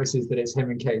 He notices that it's him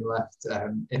and Kane left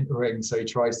in the ring, so he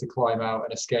tries to climb out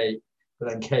and escape, but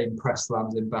then Kane press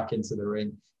slams him back into the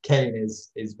ring. Kane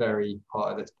is very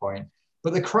hot at this point.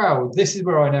 But the crowd, this is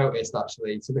where I noticed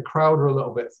actually, so the crowd are a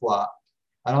little bit flat,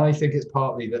 and I think it's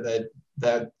partly that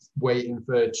they're waiting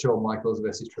for Shawn Michaels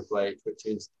versus Triple H, which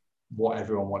is what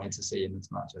everyone wanted to see in this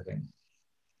match, I think.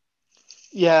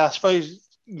 Yeah, I suppose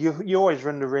you always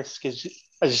run the risk, as you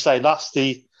say, that's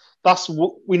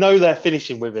what we know they're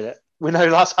finishing with it. We know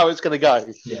that's how it's going to go.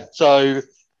 Yeah. So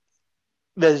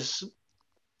at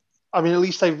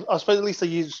least they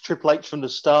use Triple H from the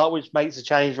start, which makes a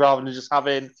change rather than just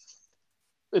having.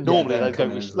 Normally they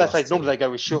go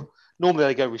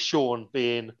with Shawn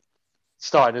being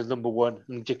starting as number one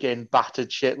and just getting battered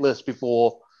shitless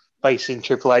before facing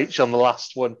Triple H on the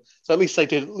last one. So at least they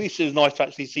did. At least it was nice to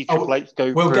actually see Triple H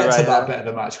go. We'll get to that bit of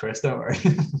the match, Chris. Don't worry.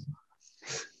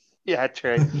 Yeah,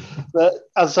 true. But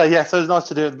as I say, yeah, so it's nice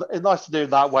to do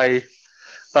it that way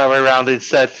around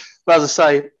instead. But as I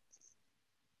say,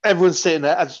 everyone's sitting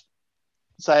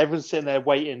there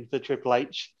waiting for Triple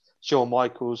H, Shawn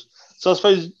Michaels. So I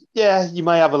suppose, yeah, you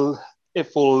may have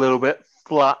it fall a little bit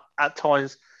flat at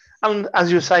times. And as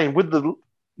you were saying, with the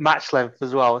match length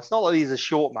as well, it's not like these are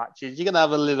short matches. You're going to have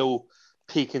a little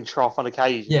peak and trough on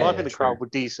occasion. I think the crowd were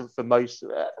decent for most of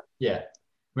it. Yeah.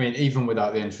 I mean, even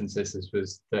without the entrances, this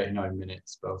was 39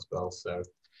 minutes spell. So,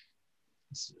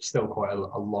 it's still quite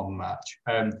a long match.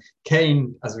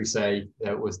 Kane, as we say,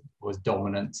 was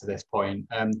dominant to this point.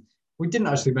 We didn't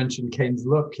actually mention Kane's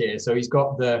look here. So he's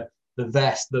got the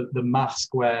vest, the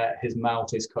mask where his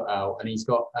mouth is cut out, and he's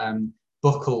got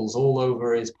buckles all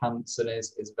over his pants and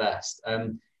his vest.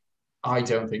 I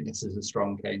don't think this is a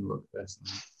strong Kane look,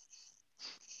 personally.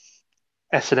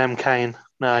 S&M Kane.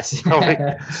 No,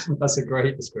 that's a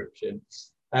great description.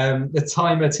 The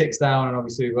timer ticks down, and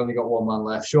obviously we've only got one man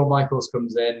left. Shawn Michaels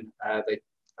comes in. They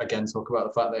again talk about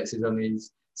the fact that it's only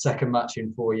his second match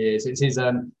in 4 years. It's his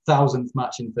 1,000th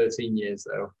match in 13 years,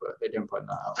 though, but they don't point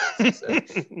that out. So,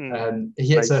 he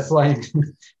hits a flying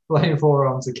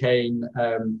forearm to Kane.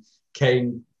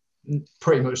 Kane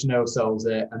pretty much no-sells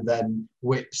it and then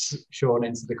whips Shawn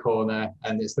into the corner,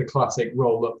 and it's the classic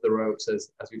roll up the ropes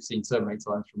as we've seen so many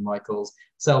times from Michaels.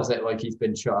 Sells it like he's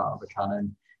been shot out of a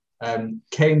cannon.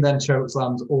 Kane then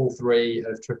chokeslams all three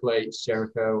of Triple H,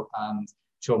 Jericho, and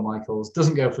Shawn Michaels.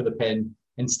 Doesn't go for the pin.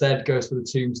 Instead, goes for the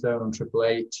tombstone on Triple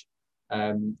H.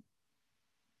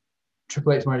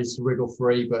 Triple H manages to wriggle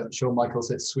free, but Shawn Michaels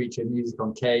hits sweet chin music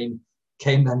on Kane.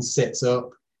 Kane then sits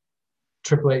up.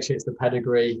 Triple H hits the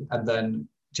pedigree, and then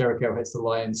Jericho hits the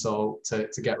Lionsault to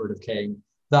get rid of Kane.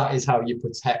 That is how you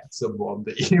protect someone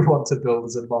that you want to build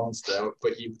as a monster,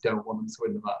 but you don't want them to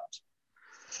win the match.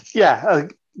 Yeah,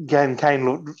 again,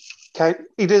 Kane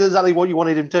he did exactly what you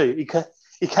wanted him to.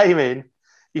 He came in,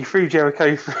 he threw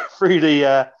Jericho through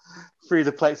the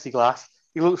plexiglass.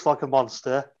 He looks like a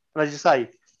monster, and as you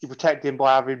say, you protect him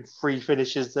by having 3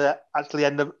 finishes that actually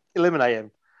end up eliminating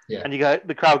him. Yeah. And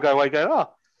the crowd go away going,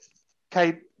 oh,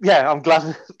 Kane. Yeah, I'm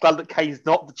glad that Kane's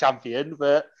not the champion,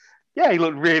 but yeah, he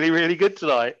looked really, really good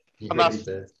tonight. He really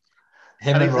did.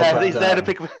 He's there to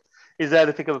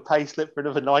pick up a pay slip for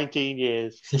another 19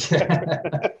 years.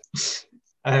 Yeah.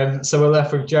 So we're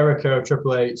left with Jericho,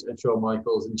 Triple H, and Shawn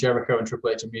Michaels, and Jericho and Triple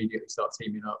H immediately start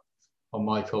teaming up on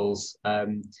Michaels.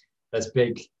 There's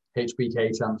big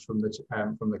HBK chants from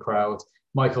the crowd.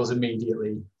 Michaels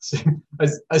immediately,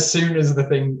 as soon as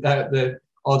the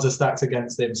odds are stacked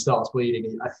against him, starts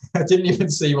bleeding. I didn't even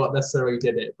see what necessarily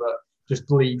did it, but just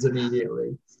bleeds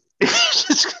immediately.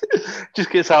 just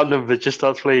gets outnumbered, just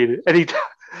starts bleeding. And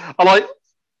I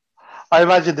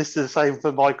imagine this is the same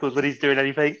for Michaels when he's doing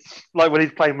anything. Like when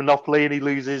he's playing Monopoly and he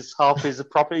loses half his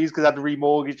properties because he had to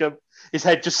remortgage them. His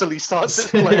head just suddenly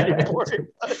starts bleeding for him.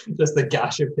 Just the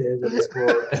gash appears at his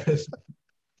forehead.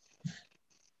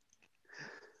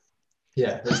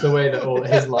 Yeah, that's the way that all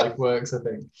his life works, I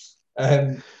think.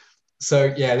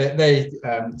 So yeah, they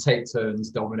take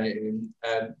turns dominating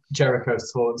him.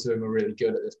 Jericho's taunts to him are really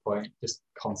good at this point, just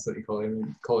constantly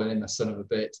calling him a son of a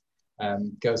bitch.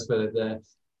 Goes for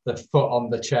the foot on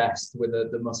the chest with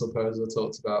the muscle pose I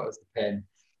talked about as the pin.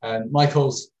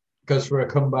 Michaels goes for a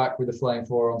comeback with the flying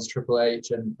forearms Triple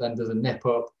H, and then does a nip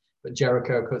up, but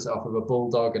Jericho cuts it off with a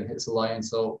bulldog and hits a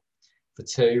Lionsault for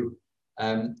 2.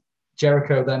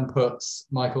 Jericho then puts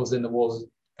Michaels in the walls.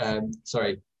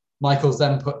 Michaels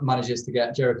then manages to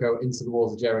get Jericho into the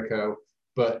walls of Jericho,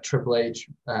 but Triple H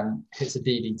hits a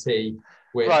DDT,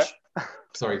 which... Right.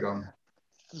 Sorry, go on.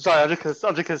 Sorry, I'm just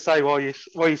going to say while you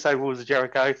say walls of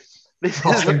Jericho, this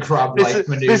is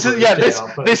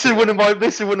one of my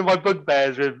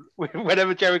bugbears with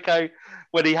whenever Jericho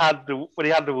when he had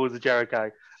the walls of Jericho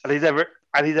and he's ever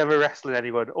wrestling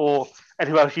anyone or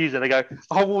anyone else using it, they go,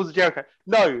 oh, walls of Jericho.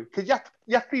 No, because you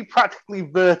have to be practically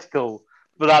vertical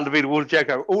for that to be the walls of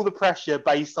Jericho. All the pressure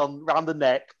based on around the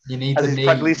neck. You need the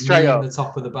knee straight up, the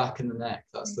top of the back and the neck.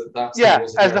 That's the walls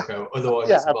of Jericho. Otherwise,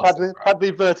 it's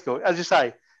practically vertical, as you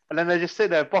say. And then they just sit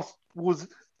there, walls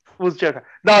Jericho.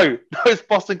 No, it's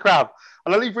Boston Crab.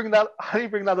 I'll only bring that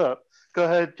up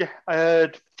because I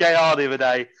heard JR the other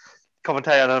day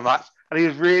commentate on a match, and he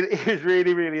was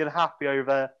really, really unhappy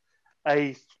over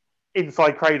a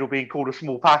inside cradle being called a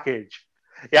small package.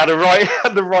 He had the right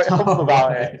hump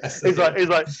about it.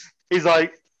 He's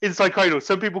like inside cradle.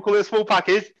 Some people call it a small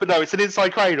package, but no, it's an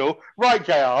inside cradle. Right,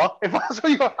 JR. If that's how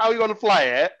you want to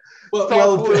play it, start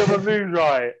calling them a moon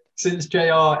right. Since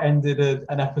JR ended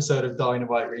an episode of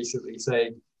Dynamite recently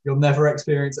saying, you'll never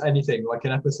experience anything like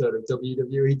an episode of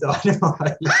WWE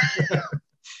Dynamite.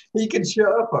 He can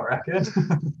shut up, I reckon.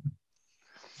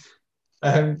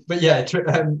 But yeah,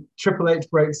 Triple H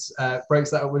breaks that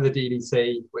up with a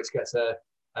DDT, which gets a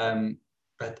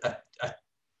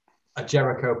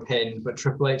Jericho pin, but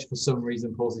Triple H for some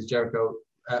reason pulls Jericho's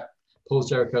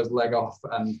leg off,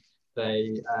 and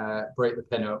they break the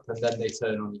pin up, and then they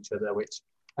turn on each other, which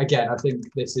again, I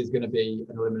think this is going to be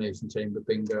an Elimination Chamber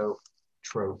bingo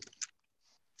trope.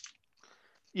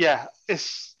 Yeah,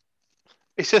 it's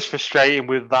just frustrating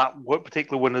with that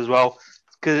particular one as well,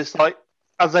 because it's like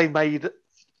as they made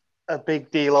a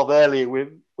big deal of earlier with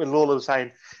Lawler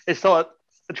saying, it's not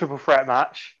a triple threat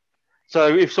match. So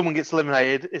if someone gets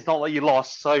eliminated, it's not like you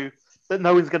lost. So that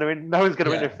no one's going to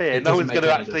interfere. No one's going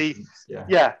to actually,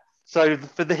 yeah. So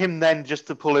for him then just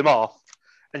to pull him off,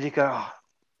 and you go, oh,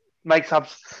 makes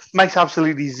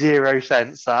absolutely zero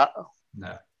sense. That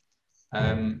no.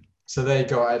 So they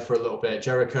go ahead for a little bit.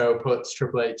 Jericho puts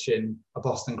Triple H in a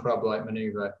Boston Crab-like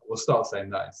maneuver. We'll start saying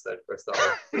that instead for a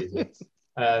start.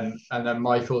 And then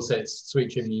Michaels hits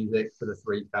Sweet Chin Music for the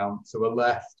 3 count. So we're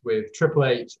left with Triple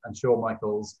H and Shawn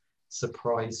Michaels.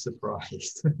 Surprise,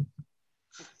 surprise.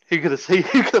 Who could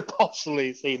have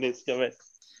possibly seen this coming?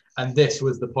 And this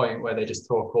was the point where they just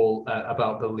talk all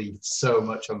about belief so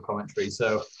much on commentary.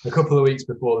 So a couple of weeks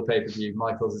before the pay-per-view,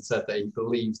 Michaels had said that he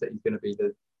believes that he's going to be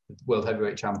the World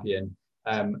Heavyweight Champion.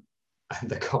 And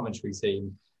the commentary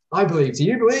team, I believe. Do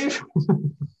you believe?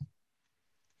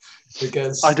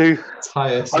 Because I do.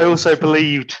 Tired. I also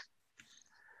believed.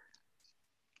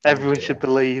 Everyone should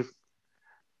believe.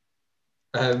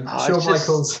 Shawn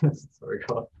Michaels. Sorry,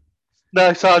 God.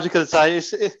 No, so I was just going to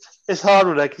say it's hard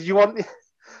with it because you want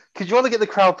to get the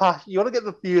crowd you want to get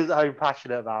the viewers at home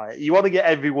passionate about it. You want to get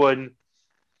everyone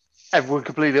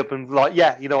completely up and like,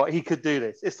 yeah, you know what, he could do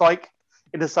this. It's like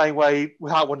in the same way,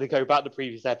 without wanting to go back to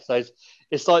previous episodes,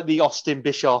 it's like the Austin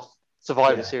Bischoff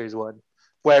Survivor Series one,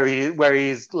 where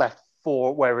he's left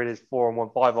 4-on-1,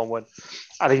 5-on-1,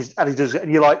 and he does it,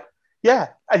 and you're like, yeah,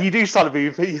 and you do start to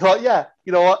move, you're like, yeah,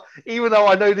 you know what, even though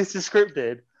I know this is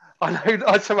scripted,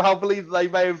 I somehow believe that they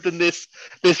may have done this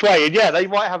way, and yeah, they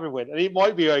might have a win, and it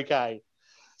might be okay.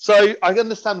 So I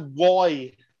understand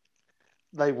why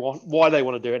they want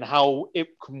to do it and how it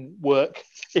can work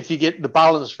if you get the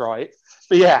balance right.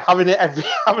 But yeah, having it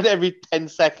every 10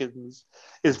 seconds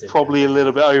is probably a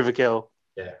little bit overkill.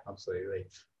 Yeah, absolutely.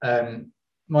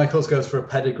 Michaels goes for a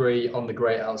pedigree on the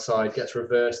grate outside, gets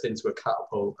reversed into a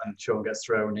catapult, and Shawn gets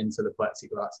thrown into the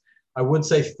plexiglass. I would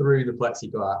say through the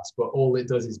plexiglass, but all it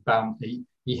does is bounce. He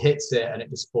hits it and it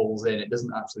just falls in. It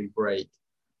doesn't actually break.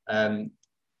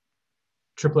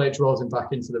 Triple H rolls him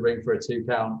back into the ring for a 2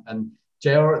 count, and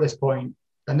JR at this point,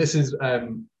 and this is, I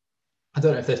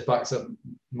don't know if this backs up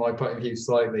my point of view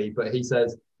slightly, but he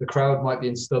says the crowd might be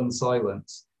in stunned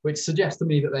silence, which suggests to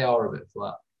me that they are a bit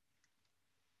flat.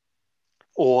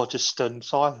 Or just stunned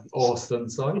silence.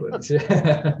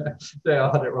 Yeah. JR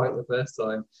had it right the first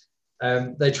time.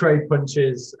 They trade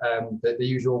punches, the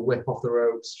usual whip off the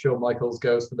ropes. Shawn Michaels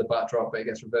goes for the backdrop, but it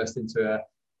gets reversed into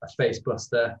a face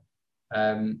buster.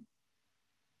 And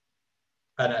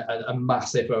a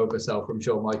massive oversell from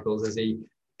Shawn Michaels as he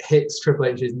hits Triple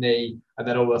H's knee and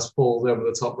then almost falls over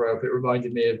the top rope. It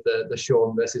reminded me of the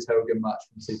Shawn versus Hogan match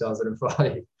from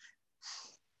 2005.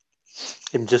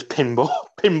 Him just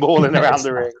pinballing around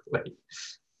the ring.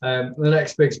 The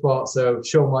next big spot, so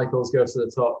Shawn Michaels goes to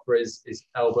the top for his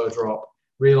elbow drop,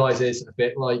 realizes, a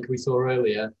bit like we saw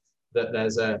earlier, that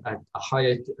there's a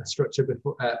higher structure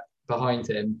behind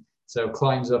him, so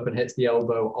climbs up and hits the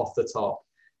elbow off the top.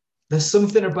 There's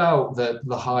something about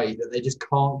the height that they just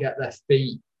can't get their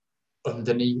feet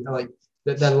underneath, like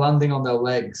that they're landing on their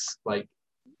legs, like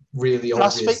really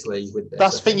obviously with this.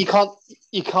 That's the thing, you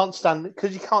can't stand,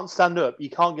 because you can't stand up,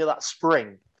 you can't get that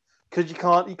spring. Because you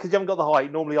haven't got the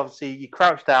height. Normally, obviously, you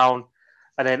crouch down,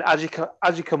 and then as you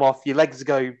come off, your legs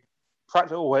go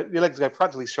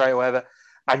practically straight or whatever,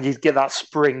 and you get that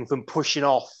spring from pushing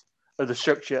off of the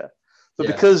structure. But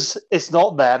because it's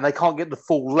not there and they can't get the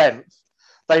full length,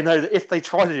 they know that if they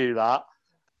try to do that,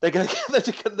 they're going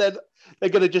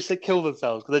to just kill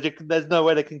themselves because there's no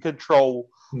way they can control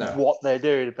what they're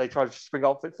doing if they try to spring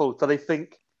off it full. So they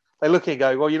look and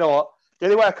go, well, you know what? The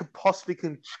only way I could possibly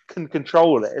can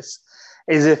control this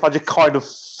is if I just kind of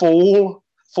fall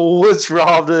forwards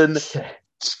rather than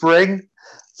spring.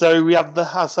 So we have we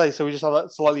just have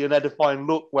that slightly unedifying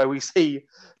look where we see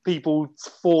people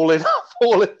falling.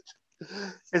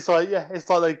 It's like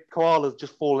the koalas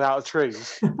just falling out of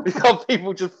trees. We got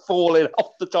people just falling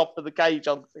off the top of the cage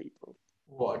on people.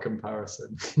 What a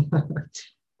comparison.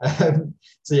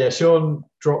 Shawn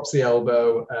drops the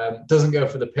elbow, doesn't go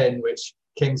for the pin, which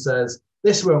King says,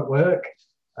 this won't work.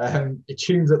 It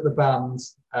tunes up the band,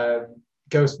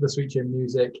 goes for the Sweet Chin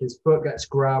Music. His foot gets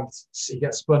grabbed. He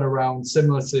gets spun around,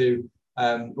 similar to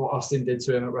what Austin did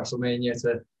to him at WrestleMania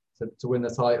to win the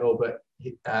title. But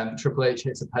Triple H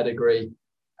hits a pedigree.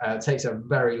 Takes a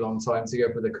very long time to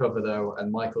go for the cover, though,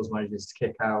 and Michaels manages to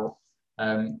kick out.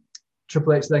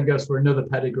 Triple H then goes for another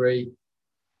pedigree.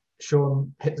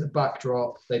 Shawn hits a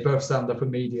backdrop. They both stand up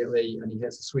immediately, and he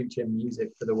hits the Sweet Chin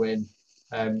Music for the win.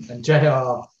 And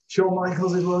JR, Shawn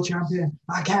Michaels is world champion.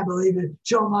 I can't believe it.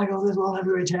 Shawn Michaels is world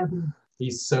heavyweight champion.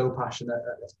 He's so passionate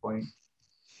at this point.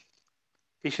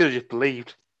 He should have just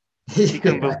believed. He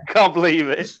can't believe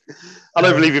it. I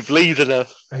don't believe he believed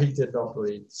enough. He did not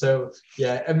believe. So,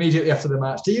 yeah, immediately after the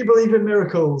match, do you believe in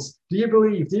miracles? Do you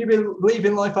believe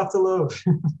in life after love?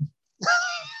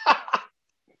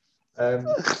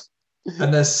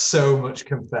 And there's so much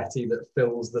confetti that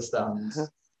fills the stands.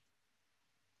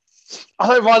 I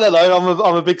don't mind that though.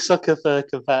 I'm a big sucker for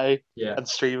confetti and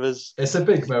streamers. It's a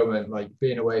big moment, like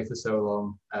being away for so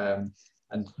long.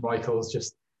 And Michael's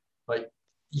just like,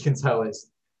 you can tell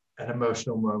it's an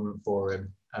emotional moment for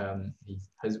him. He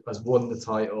has won the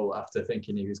title after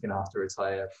thinking he was going to have to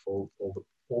retire all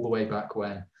the way back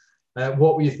when.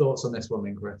 What were your thoughts on this one,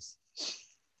 then, Chris?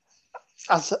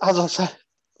 As I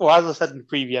said in the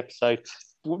previous episode,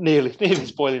 nearly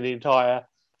spoiling the entire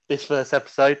this first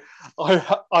episode.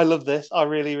 I love this. I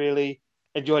really, really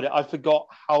enjoyed it. I forgot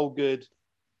how good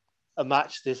a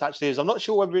match this actually is. I'm not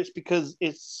sure whether it's because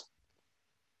it's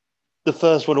the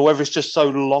first one or whether it's just so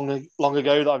long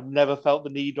ago that I've never felt the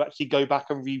need to actually go back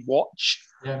and rewatch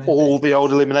all the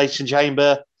old Elimination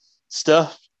Chamber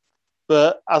stuff.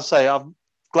 But as I say, I'm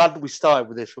glad that we started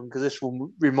with this one because this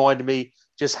one reminded me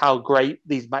just how great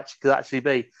these matches could actually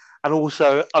be. And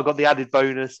also, I got the added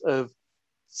bonus of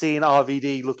seeing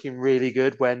RVD looking really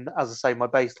good when, as I say, my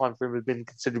baseline for him had been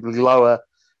considerably lower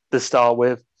to start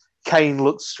with. Kane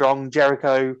looks strong.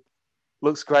 Jericho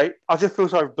looks great. I just feel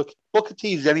sorry for Booker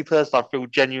T is the only person I feel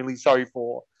genuinely sorry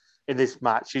for in this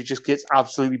match. He just gets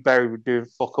absolutely buried with doing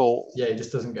fuck all. Yeah, he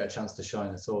just doesn't get a chance to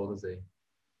shine at all, does he?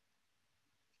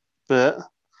 But,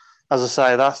 as I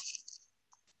say, that's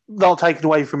not taken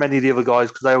away from any of the other guys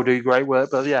because they all do great work.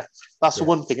 But yeah, that's the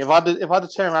one thing. If I had to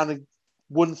turn around and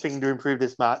one thing to improve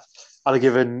this match, I'd have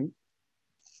given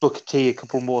Booker T a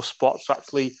couple more spots to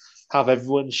actually have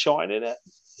everyone shine in it.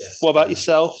 Yes. What about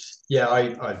yourself? Yeah,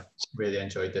 I really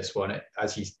enjoyed this one.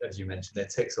 As you mentioned,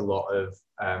 it ticks a lot of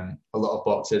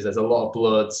boxes. There's a lot of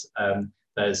blood.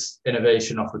 There's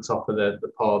innovation off the top of the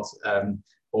pod,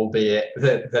 albeit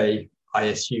that they, I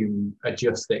assume,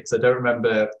 adjust it. Because I don't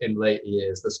remember in later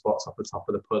years the spots off the top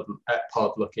of the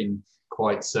pod looking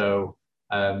quite so.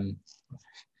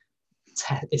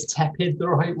 Is tepid the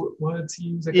right word to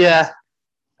use? Yeah.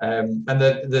 And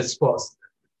the spots,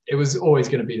 it was always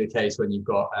going to be the case when you've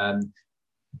got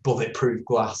bulletproof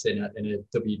glass in a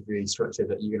WWE structure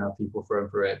that you're going to have people thrown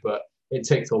through it. But it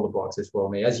ticked all the boxes for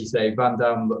me. As you say, Van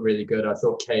Dam looked really good. I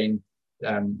thought Kane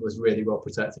was really well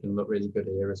protected and looked really good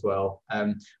here as well.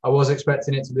 I was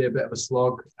expecting it to be a bit of a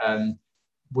slog.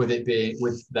 With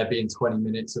there being 20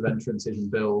 minutes of entrances and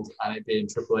build and it being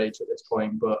Triple H at this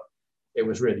point, but it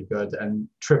was really good. And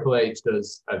Triple H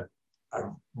does a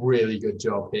really good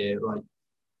job here,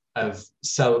 I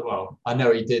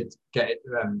know he did get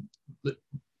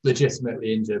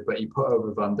legitimately injured, but he put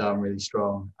over Van Dam really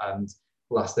strong and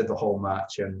lasted the whole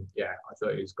match. And yeah, I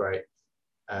thought it was great.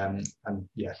 And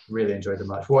yeah, really enjoyed the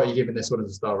match. What are you giving this one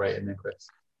as a star rating then, Chris?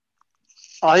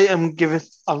 I'm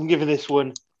giving this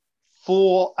one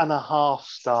 4.5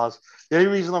 stars. The only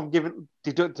reason I'm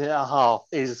deducting it a half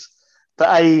is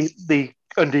that the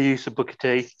underuse of Booker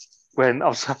T. When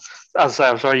I'm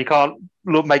sorry, you can't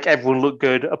make everyone look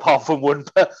good apart from one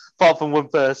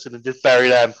person and just bury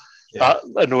them. Yeah.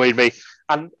 That annoyed me.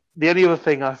 And the only other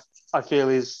thing I feel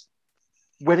is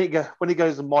when it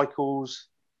goes to Michaels,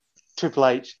 Triple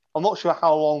H. I'm not sure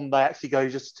how long they actually go,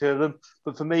 just the two of them.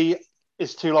 But for me,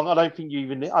 it's too long. I don't think you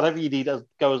need to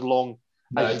go as long.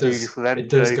 No, it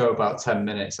does go about 10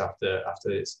 minutes after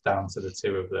it's down to the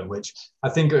two of them, which I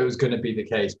think it was going to be the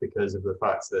case because of the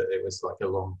fact that it was like a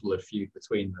long blood feud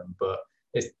between them. But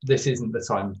this isn't the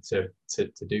time to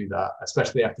do that,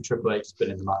 especially after Triple H has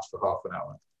been in the match for half an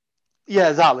hour. Yeah,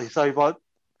 exactly. So, but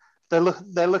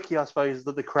they're lucky, I suppose,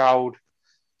 that the crowd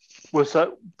were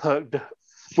so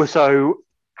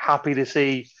happy to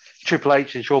see Triple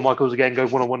H and Shawn Michaels again go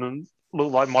one-on-one and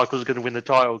look like Michael's going to win the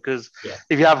title. Because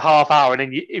if you have half hour and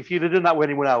then if you'd have done that with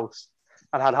anyone else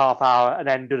and had half hour and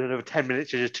then done another 10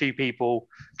 minutes of just two people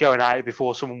going at it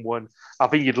before someone won, I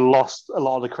think you'd lost a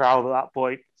lot of the crowd at that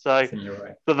point. So, you're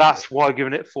right. So that's why I'm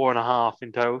giving it 4.5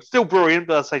 in total. Still brilliant,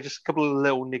 but I'd say just a couple of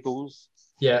little niggles.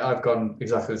 Yeah, I've gone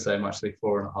exactly the same, actually,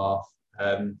 4.5.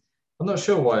 I'm not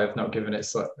sure why I've not given it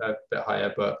a bit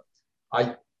higher, but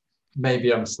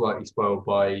maybe I'm slightly spoiled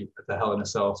by the Hell in a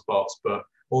Cell spots, but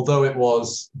although it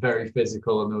was very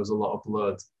physical and there was a lot of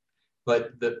blood,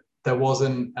 there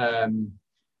wasn't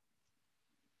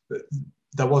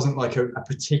like a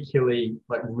particularly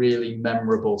like really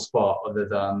memorable spot other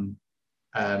than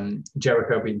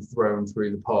Jericho being thrown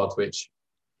through the pod, which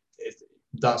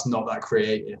that's not that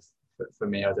creative for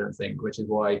me, I don't think, which is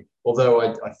why, although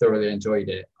I thoroughly enjoyed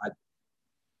it,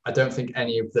 I don't think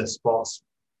any of the spots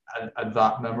are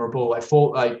that memorable. Like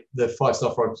for like the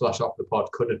 5-star frog splash off the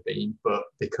pod could have been, but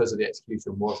because of the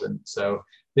execution wasn't. So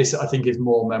this I think is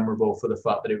more memorable for the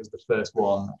fact that it was the first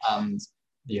one and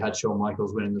you had Shawn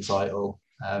Michaels winning the title.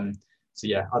 So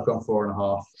yeah, I've gone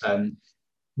 4.5.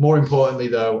 More importantly,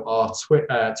 though, our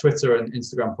Twitter and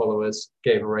Instagram followers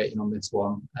gave a rating on this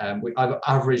one. I've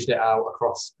averaged it out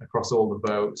across all the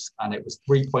votes, and it was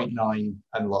 3.9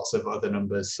 and lots of other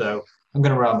numbers. So I'm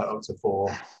going to round that up to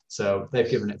 4. So they've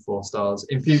given it 4 stars.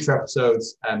 In future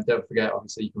episodes, don't forget,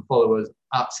 obviously, you can follow us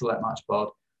at Select Match Pod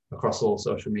across all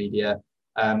social media.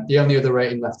 The only other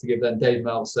rating left to give then, Dave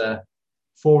Meltzer,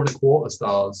 4.25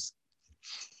 stars.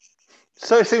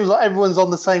 So it seems like everyone's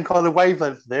on the same kind of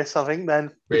wavelength for this, I think,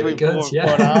 then. Really good,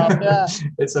 yeah.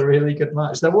 It's a really good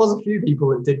match. There was a few people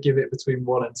that did give it between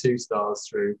 1 and 2 stars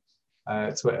through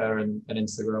Twitter and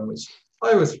Instagram, which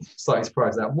I was slightly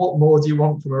surprised at. What more do you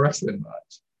want from a wrestling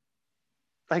match?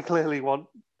 They clearly want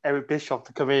Eric Bischoff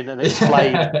to come in and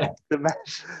explain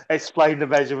the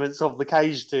measurements of the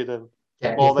cage to them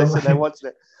while they sit there watching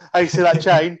it. Hey, see that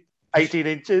chain? 18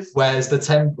 inches. Where's the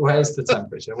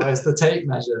temperature? Where's the tape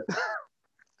measure?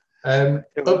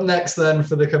 Up next then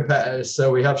for the competitors, so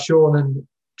we have Shawn and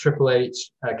Triple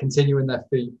H continuing their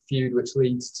feud, which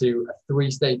leads to a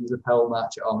 3 stages of hell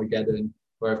match at Armageddon,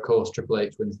 where of course Triple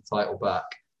H wins the title back.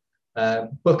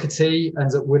 Booker T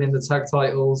ends up winning the tag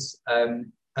titles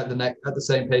at the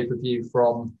same pay-per-view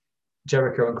from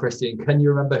Jericho and Christian. Can you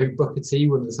remember who Booker T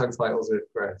won the tag titles with,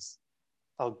 Chris?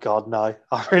 Oh God, no!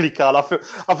 I really can't.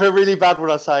 I feel really bad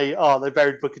when I say, "Oh, they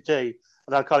buried Booker T,"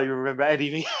 and I can't even remember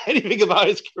anything about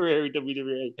his career in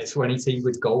WWE. It's when he teamed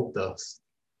with Goldust.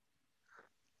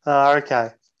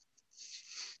 Okay.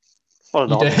 What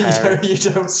an odd pair. You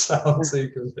don't sound too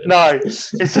convinced. No,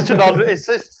 it's such an odd.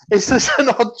 It's such an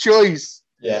odd choice.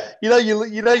 Yeah. You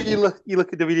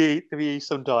look at WWE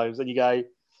sometimes, and you go,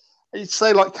 you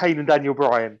say like Kane and Daniel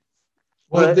Bryan.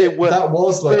 Well, that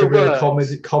was like a real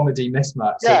comedy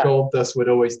mismatch. Yeah. So Goldust would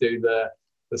always do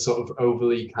the sort of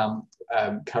overly camp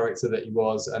character that he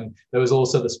was, and there was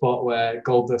also the spot where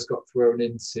Goldust got thrown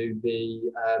into the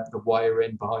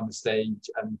wiring behind the stage,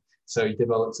 and so he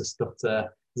developed a stutter.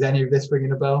 Is any of this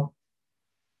ringing a bell?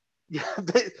 Yeah,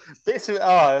 bits of it.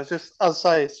 I'll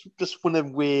say it's just one of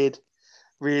them weird,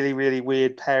 really, really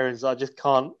weird pairings. I just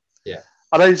can't. Yeah.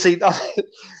 I don't see.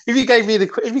 If you gave me the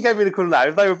call now,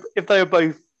 if they were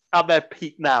both at their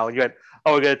peak now, and you went,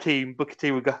 "Oh, we're going to team Booker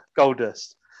T with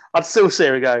Goldust," I'd still sit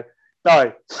here and go,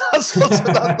 "No, that's not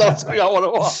something I want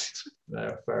to watch."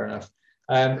 No, fair enough.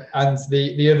 And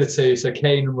the other two, so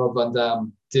Kane and Rob Van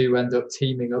Dam, do end up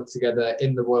teaming up together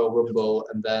in the Royal Rumble,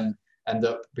 and then end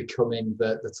up becoming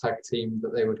the tag team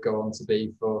that they would go on to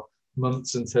be for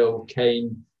months until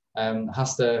Kane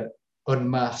has to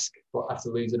unmask after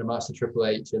losing a match to Triple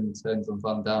H and turns on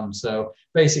Van Dam. So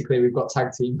basically, we've got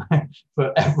tag team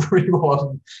for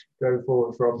everyone going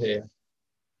forward from here.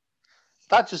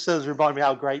 That just does remind me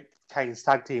how great Kane's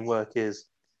tag team work is.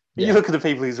 Yeah. You look at the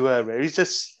people he's worked with;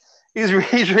 he's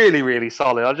really, really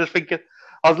solid. I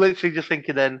was literally just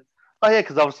thinking then, oh yeah,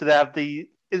 because obviously they have the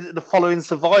following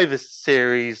Survivor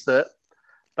series that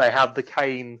they have the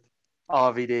Kane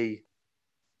RVD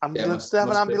ambulance. Do they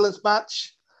have an ambulance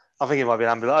match? I think it might be an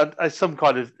ambulance. Some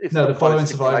kind of. The following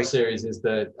Survivor series is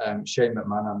the Shane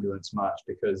McMahon ambulance match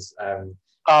because.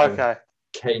 Okay.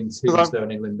 Kane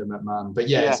tombstoning Linda McMahon, but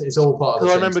yeah, it's all part of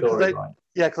the same storyline.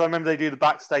 Yeah, because I remember they do the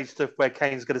backstage stuff where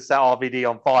Kane's going to set RVD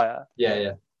on fire.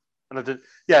 Yeah. And I did,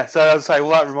 yeah. So I'd say,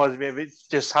 well, that reminds me of it.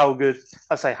 Just how good.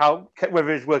 I say whether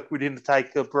it's working with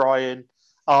Undertaker, Bryan,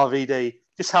 RVD,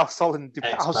 just how solid,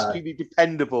 how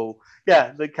dependable.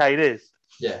 Yeah, that Kane is.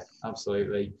 Yeah,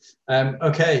 absolutely.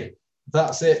 Okay,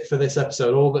 that's it for this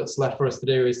episode. All that's left for us to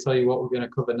do is tell you what we're going to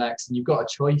cover next. And you've got a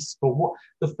choice for what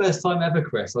the first time ever,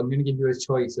 Chris. I'm going to give you a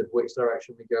choice of which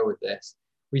direction we go with this.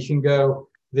 We can go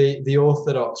the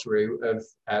orthodox route of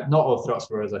not orthodox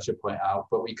for us, I should point out,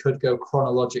 but we could go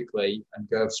chronologically and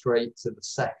go straight to the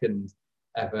second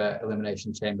ever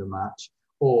Elimination Chamber match,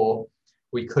 or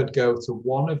we could go to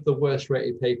one of the worst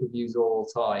rated pay-per-views of all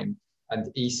time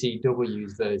and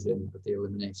ECW's version of the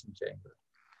Elimination Chamber.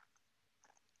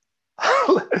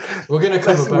 We're going to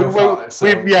cover both.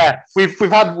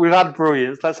 We've had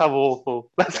brilliance. Let's have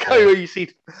awful. Let's go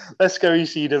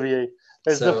ECW.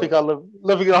 There's nothing I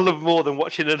love more than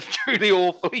watching a truly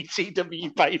awful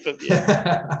ECW pay per view.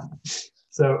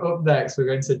 So up next, we're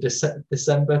going to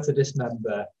December to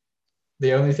Dismember.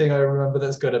 The only thing I remember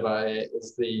that's good about it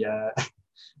is the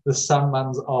the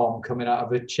Sandman's arm coming out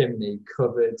of a chimney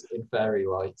covered in fairy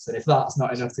lights. And if that's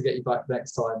not enough to get you back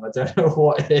next time, I don't know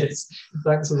what is.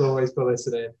 Thanks as always for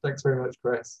listening. Thanks very much,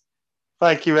 Chris.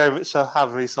 Thank you very much for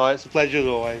having me, Si. It's a pleasure as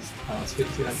always. I'll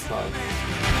speak to you next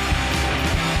time.